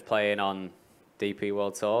dreaming of playing on DP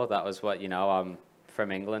World Tour. That was what, I'm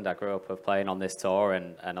from England. I grew up of playing on this tour,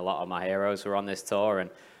 and a lot of my heroes were on this tour. And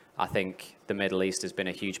I think the Middle East has been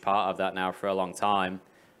a huge part of that now for a long time.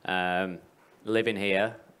 Living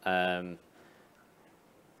here, I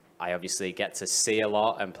obviously get to see a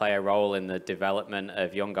lot and play a role in the development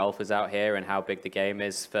of young golfers out here and how big the game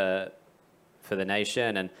is for the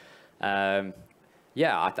nation. And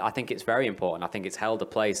I think it's very important. I think it's held a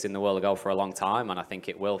place in the world of golf for a long time, and I think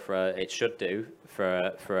it should do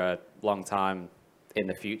for a long time in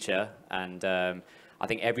the future. And I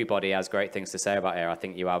think everybody has great things to say about here. I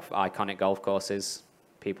think you have iconic golf courses.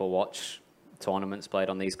 People watch tournaments played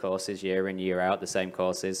on these courses year in, year out, the same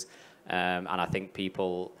courses. And I think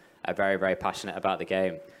people are very, very passionate about the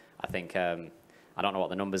game. I think, I don't know what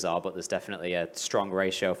the numbers are, but there's definitely a strong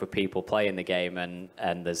ratio for people playing the game, and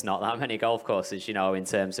there's not that many golf courses, in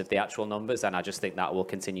terms of the actual numbers. And I just think that will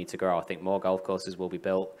continue to grow. I think more golf courses will be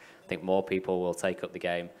built. I think more people will take up the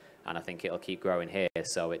game, and I think it'll keep growing here.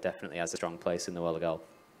 So it definitely has a strong place in the world of golf.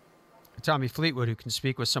 Tommy Fleetwood, who can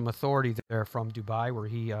speak with some authority there from Dubai, where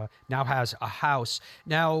he now has a house.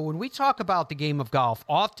 Now, when we talk about the game of golf,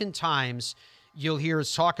 oftentimes you'll hear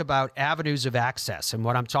us talk about avenues of access. And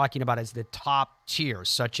what I'm talking about is the top tiers,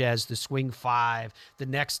 such as the Swing 5, the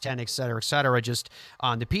Next 10, et cetera, just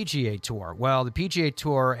on the PGA Tour. Well, the PGA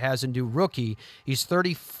Tour has a new rookie. He's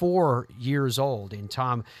 34 years old, in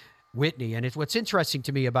Tom Whitney. And what's interesting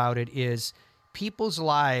to me about it is people's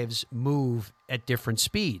lives move at different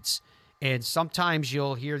speeds. And sometimes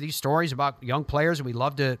you'll hear these stories about young players, and we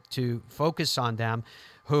love to focus on them,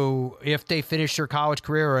 who, if they finish their college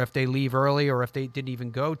career, or if they leave early, or if they didn't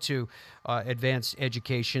even go to advanced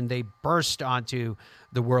education, they burst onto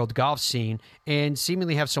the world golf scene and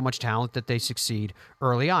seemingly have so much talent that they succeed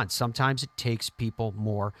early on. Sometimes it takes people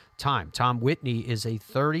more time. Tom Whitney is a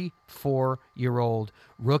 34-year-old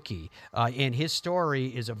rookie, and his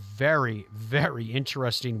story is a very, very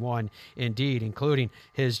interesting one indeed, including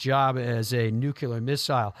his job as a nuclear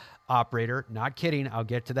missile operator. Not kidding. I'll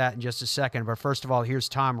get to that in just a second. But first of all, here's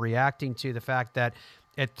Tom reacting to the fact that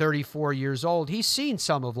at 34 years old, he's seen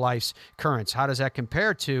some of life's currents. How does that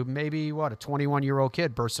compare to maybe, a 21-year-old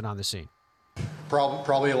kid bursting on the scene?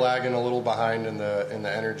 Probably lagging a little behind in the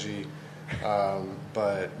energy,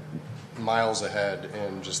 but miles ahead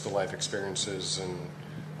in just the life experiences.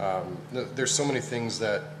 And there's so many things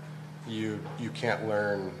that you can't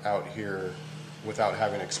learn out here without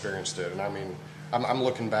having experienced it. And I mean, I'm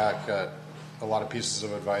looking back at a lot of pieces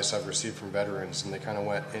of advice I've received from veterans, and they kind of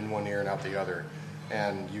went in one ear and out the other.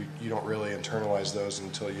 And you don't really internalize those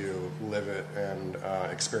until you live it and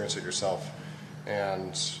experience it yourself.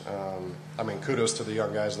 And I mean, kudos to the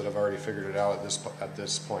young guys that have already figured it out at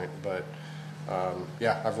this point. But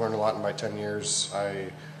I've learned a lot in my 10 years.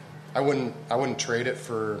 I wouldn't trade it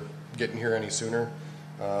for getting here any sooner.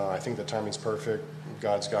 I think the timing's perfect.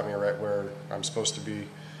 God's got me right where I'm supposed to be.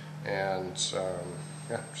 And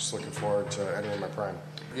just looking forward to entering my prime.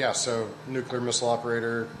 So nuclear missile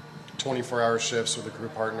operator, 24-hour shifts with a crew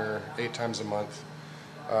partner, 8 times a month.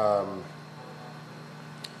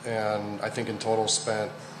 And I think in total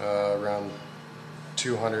spent around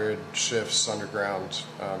 200 shifts underground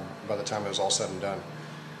by the time it was all said and done.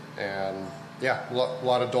 And a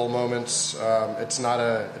lot of dull moments. It's not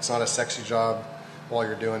a sexy job while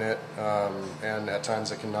you're doing it, and at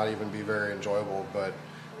times it can not even be very enjoyable. But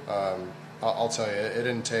I'll tell you, it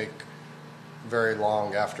didn't take very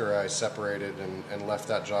long after I separated and left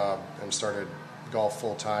that job and started golf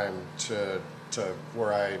full time to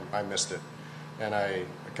where I missed it, and I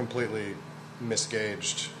completely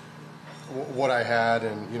misgauged what I had.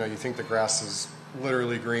 And you think the grass is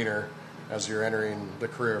literally greener as you're entering the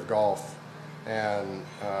career of golf, and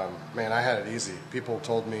man, I had it easy. People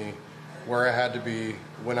told me where I had to be,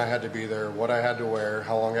 when I had to be there, what I had to wear,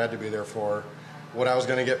 how long I had to be there for, what I was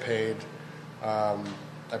going to get paid.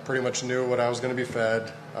 I pretty much knew what I was going to be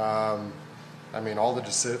fed. I mean, all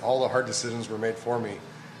the hard decisions were made for me,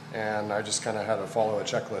 and I just kind of had to follow a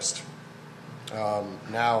checklist.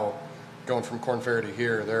 Now, going from Korn Ferry to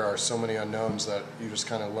here, there are so many unknowns that you just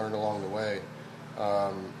kind of learn along the way.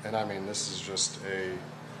 And I mean, this is just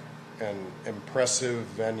an impressive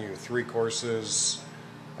venue. 3 courses,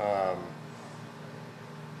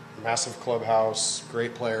 massive clubhouse,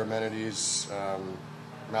 great player amenities,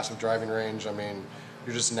 massive driving range. I mean,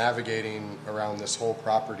 you're just navigating around this whole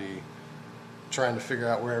property, trying to figure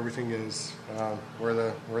out where everything is, where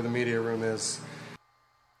the media room is.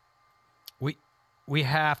 We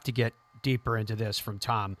have to get deeper into this from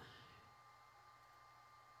Tom.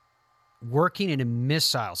 Working in a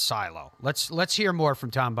missile silo. Let's hear more from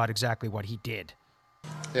Tom about exactly what he did.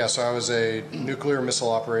 Yeah, so I was a nuclear missile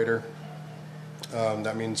operator.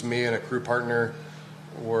 That means me and a crew partner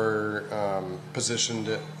were positioned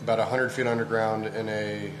at about 100 feet underground in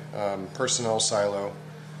a personnel silo,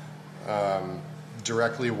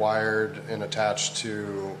 directly wired and attached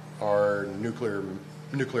to our nuclear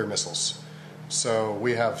missiles. So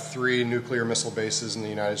we have 3 nuclear missile bases in the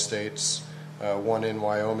United States, one in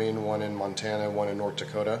Wyoming, one in Montana, one in North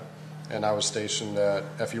Dakota, and I was stationed at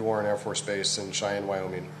F.E. Warren Air Force Base in Cheyenne,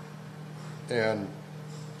 Wyoming. And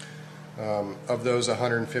of those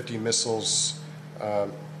 150 missiles,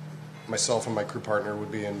 myself and my crew partner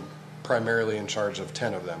would be primarily in charge of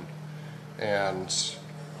 10 of them. And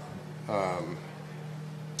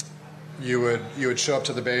you would show up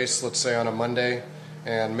to the base, let's say on a Monday,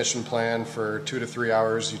 and mission plan for 2 to 3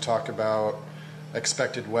 hours. You talk about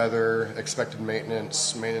expected weather, expected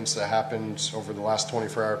maintenance that happened over the last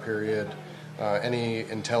 24-hour period, any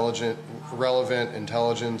relevant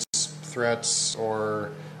intelligence threats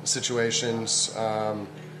or situations, and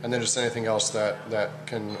then just anything else that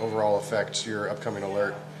can overall affect your upcoming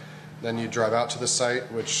alert. Then you drive out to the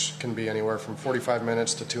site, which can be anywhere from 45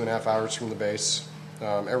 minutes to 2.5 hours from the base.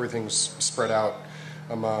 Everything's spread out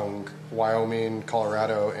among Wyoming,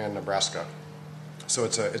 Colorado, and Nebraska. So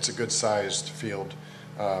it's a good-sized field,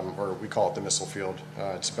 or we call it the missile field.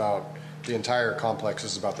 The entire complex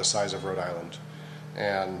is about the size of Rhode Island.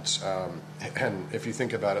 And if you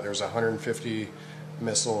think about it, there's 150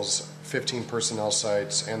 missiles, 15 personnel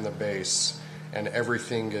sites, and the base, and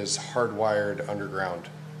everything is hardwired underground.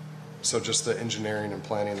 So just the engineering and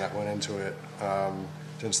planning that went into it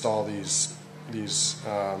to install these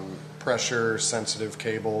pressure-sensitive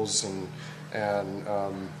cables and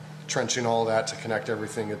trenching all that to connect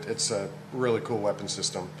everything. It's a really cool weapon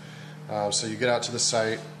system. So you get out to the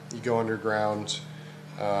site, you go underground,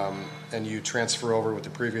 and you transfer over with the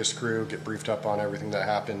previous crew, get briefed up on everything that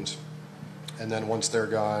happened. And then once they're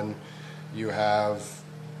gone, you have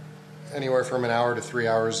anywhere from an hour to 3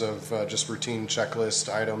 hours of just routine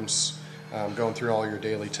checklist items, going through all your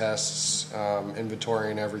daily tests,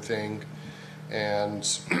 inventorying everything,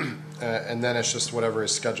 and then it's just whatever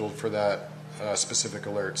is scheduled for that specific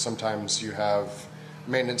alert. Sometimes you have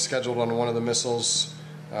maintenance scheduled on one of the missiles.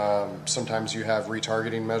 Sometimes you have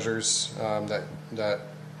retargeting measures that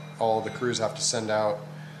all the crews have to send out,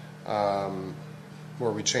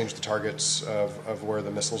 where we change the targets of where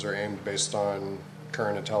the missiles are aimed based on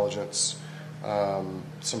current intelligence.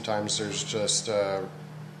 Sometimes there's just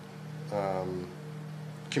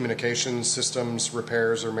communication systems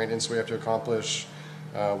repairs or maintenance we have to accomplish.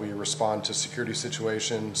 We respond to security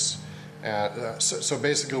situations. So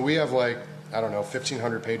basically we have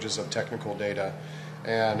 1,500 pages of technical data.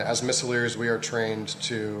 And as missileers, we are trained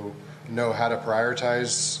to know how to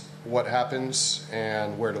prioritize what happens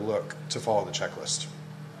and where to look to follow the checklist.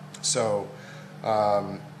 So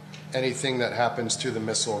anything that happens to the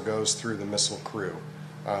missile goes through the missile crew,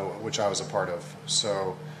 which I was a part of.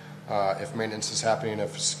 So if maintenance is happening,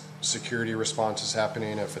 if security response is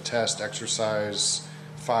happening, if a test, exercise,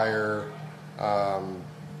 fire,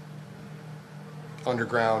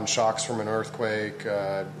 underground shocks from an earthquake,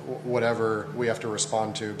 whatever we have to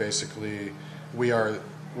respond to, basically we're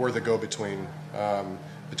the go-between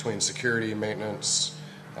between security, maintenance,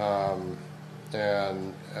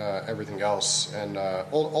 and everything else. And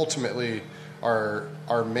ultimately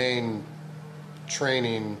our main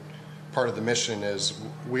training part of the mission is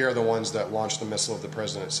we are the ones that launch the missile if the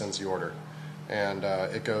president sends the order. And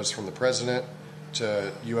it goes from the president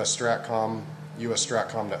to U.S. Stratcom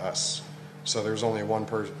to us. So there's only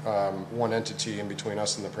one entity in between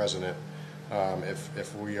us and the president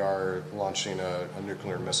if we are launching a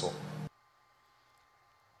nuclear missile.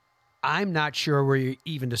 I'm not sure where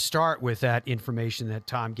even to start with that information that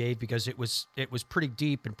Tom gave, because it was pretty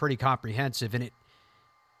deep and pretty comprehensive, and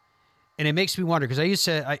it makes me wonder, because I used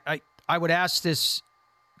to I would ask this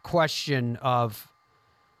question of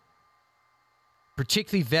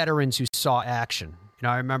particularly veterans who saw action.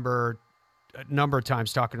 I remember a number of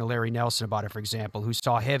times talking to Larry Nelson about it, for example, who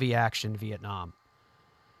saw heavy action in Vietnam,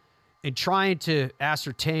 and trying to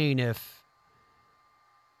ascertain if,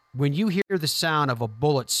 when you hear the sound of a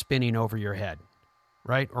bullet spinning over your head,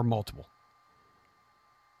 right, or multiple,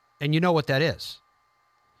 and you know what that is,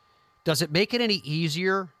 does it make it any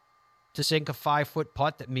easier to sink a 5-foot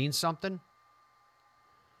putt that means something?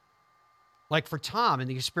 Like for Tom and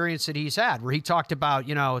the experience that he's had, where he talked about,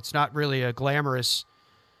 it's not really a glamorous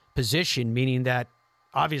position, meaning that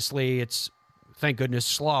obviously it's, thank goodness,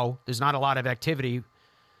 slow. There's not a lot of activity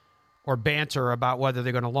or banter about whether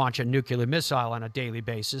they're going to launch a nuclear missile on a daily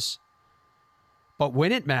basis. But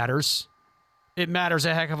when it matters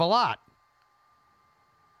a heck of a lot.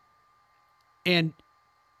 And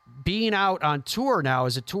being out on tour now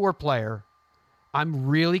as a tour player, I'm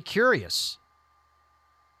really curious.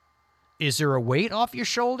 Is there a weight off your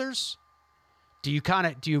shoulders? Do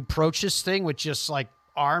you approach this thing with just like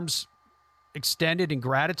arms extended in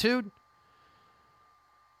gratitude?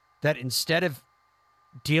 That instead of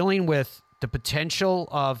dealing with the potential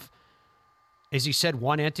of, as you said,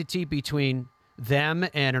 one entity between them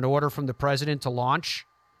and an order from the president to launch,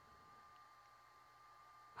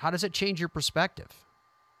 how does it change your perspective?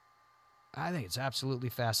 I think it's absolutely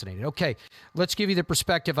fascinating. Okay, let's give you the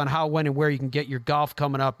perspective on how, when, and where you can get your golf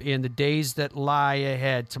coming up in the days that lie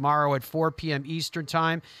ahead. Tomorrow at 4 p.m. Eastern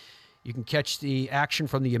Time, you can catch the action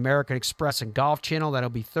from the American Express and Golf Channel. That'll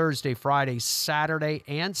be Thursday, Friday, Saturday,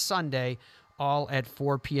 and Sunday, all at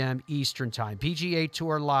 4 p.m. Eastern Time. PGA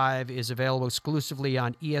Tour Live is available exclusively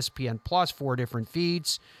on ESPN Plus, 4 different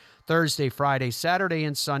feeds. Thursday, Friday, Saturday,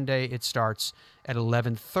 and Sunday. It starts at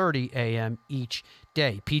 11:30 a.m. each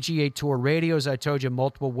day. PGA Tour Radio, as I told you,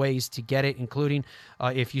 multiple ways to get it, including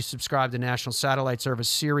if you subscribe to National Satellite Service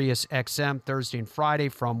Sirius XM, Thursday and Friday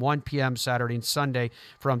from 1 p.m., Saturday and Sunday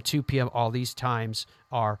from 2 p.m. All these times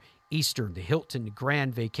are Eastern. The Hilton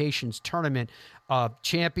Grand Vacations Tournament of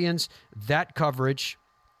Champions, that coverage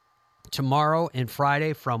tomorrow and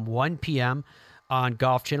Friday from 1 p.m. on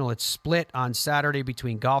Golf Channel. It's split on Saturday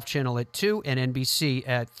between Golf Channel at 2 and NBC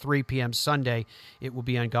at 3 p.m. Sunday. It will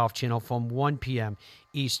be on Golf Channel from 1 p.m.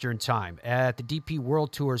 Eastern Time. At the DP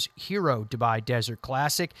World Tour's Hero Dubai Desert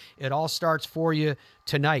Classic, it all starts for you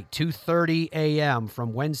tonight, 2:30 a.m.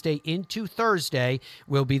 From Wednesday into Thursday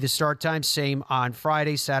will be the start time. Same on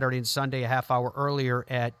Friday, Saturday, and Sunday, a half hour earlier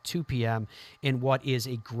at 2 p.m. in what is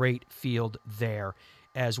a great field there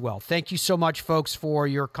as well. Thank you so much, folks, for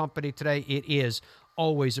your company today. It is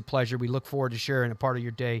always a pleasure. We look forward to sharing a part of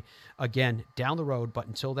your day again down the road. But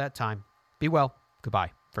until that time, be well.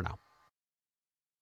 Goodbye for now.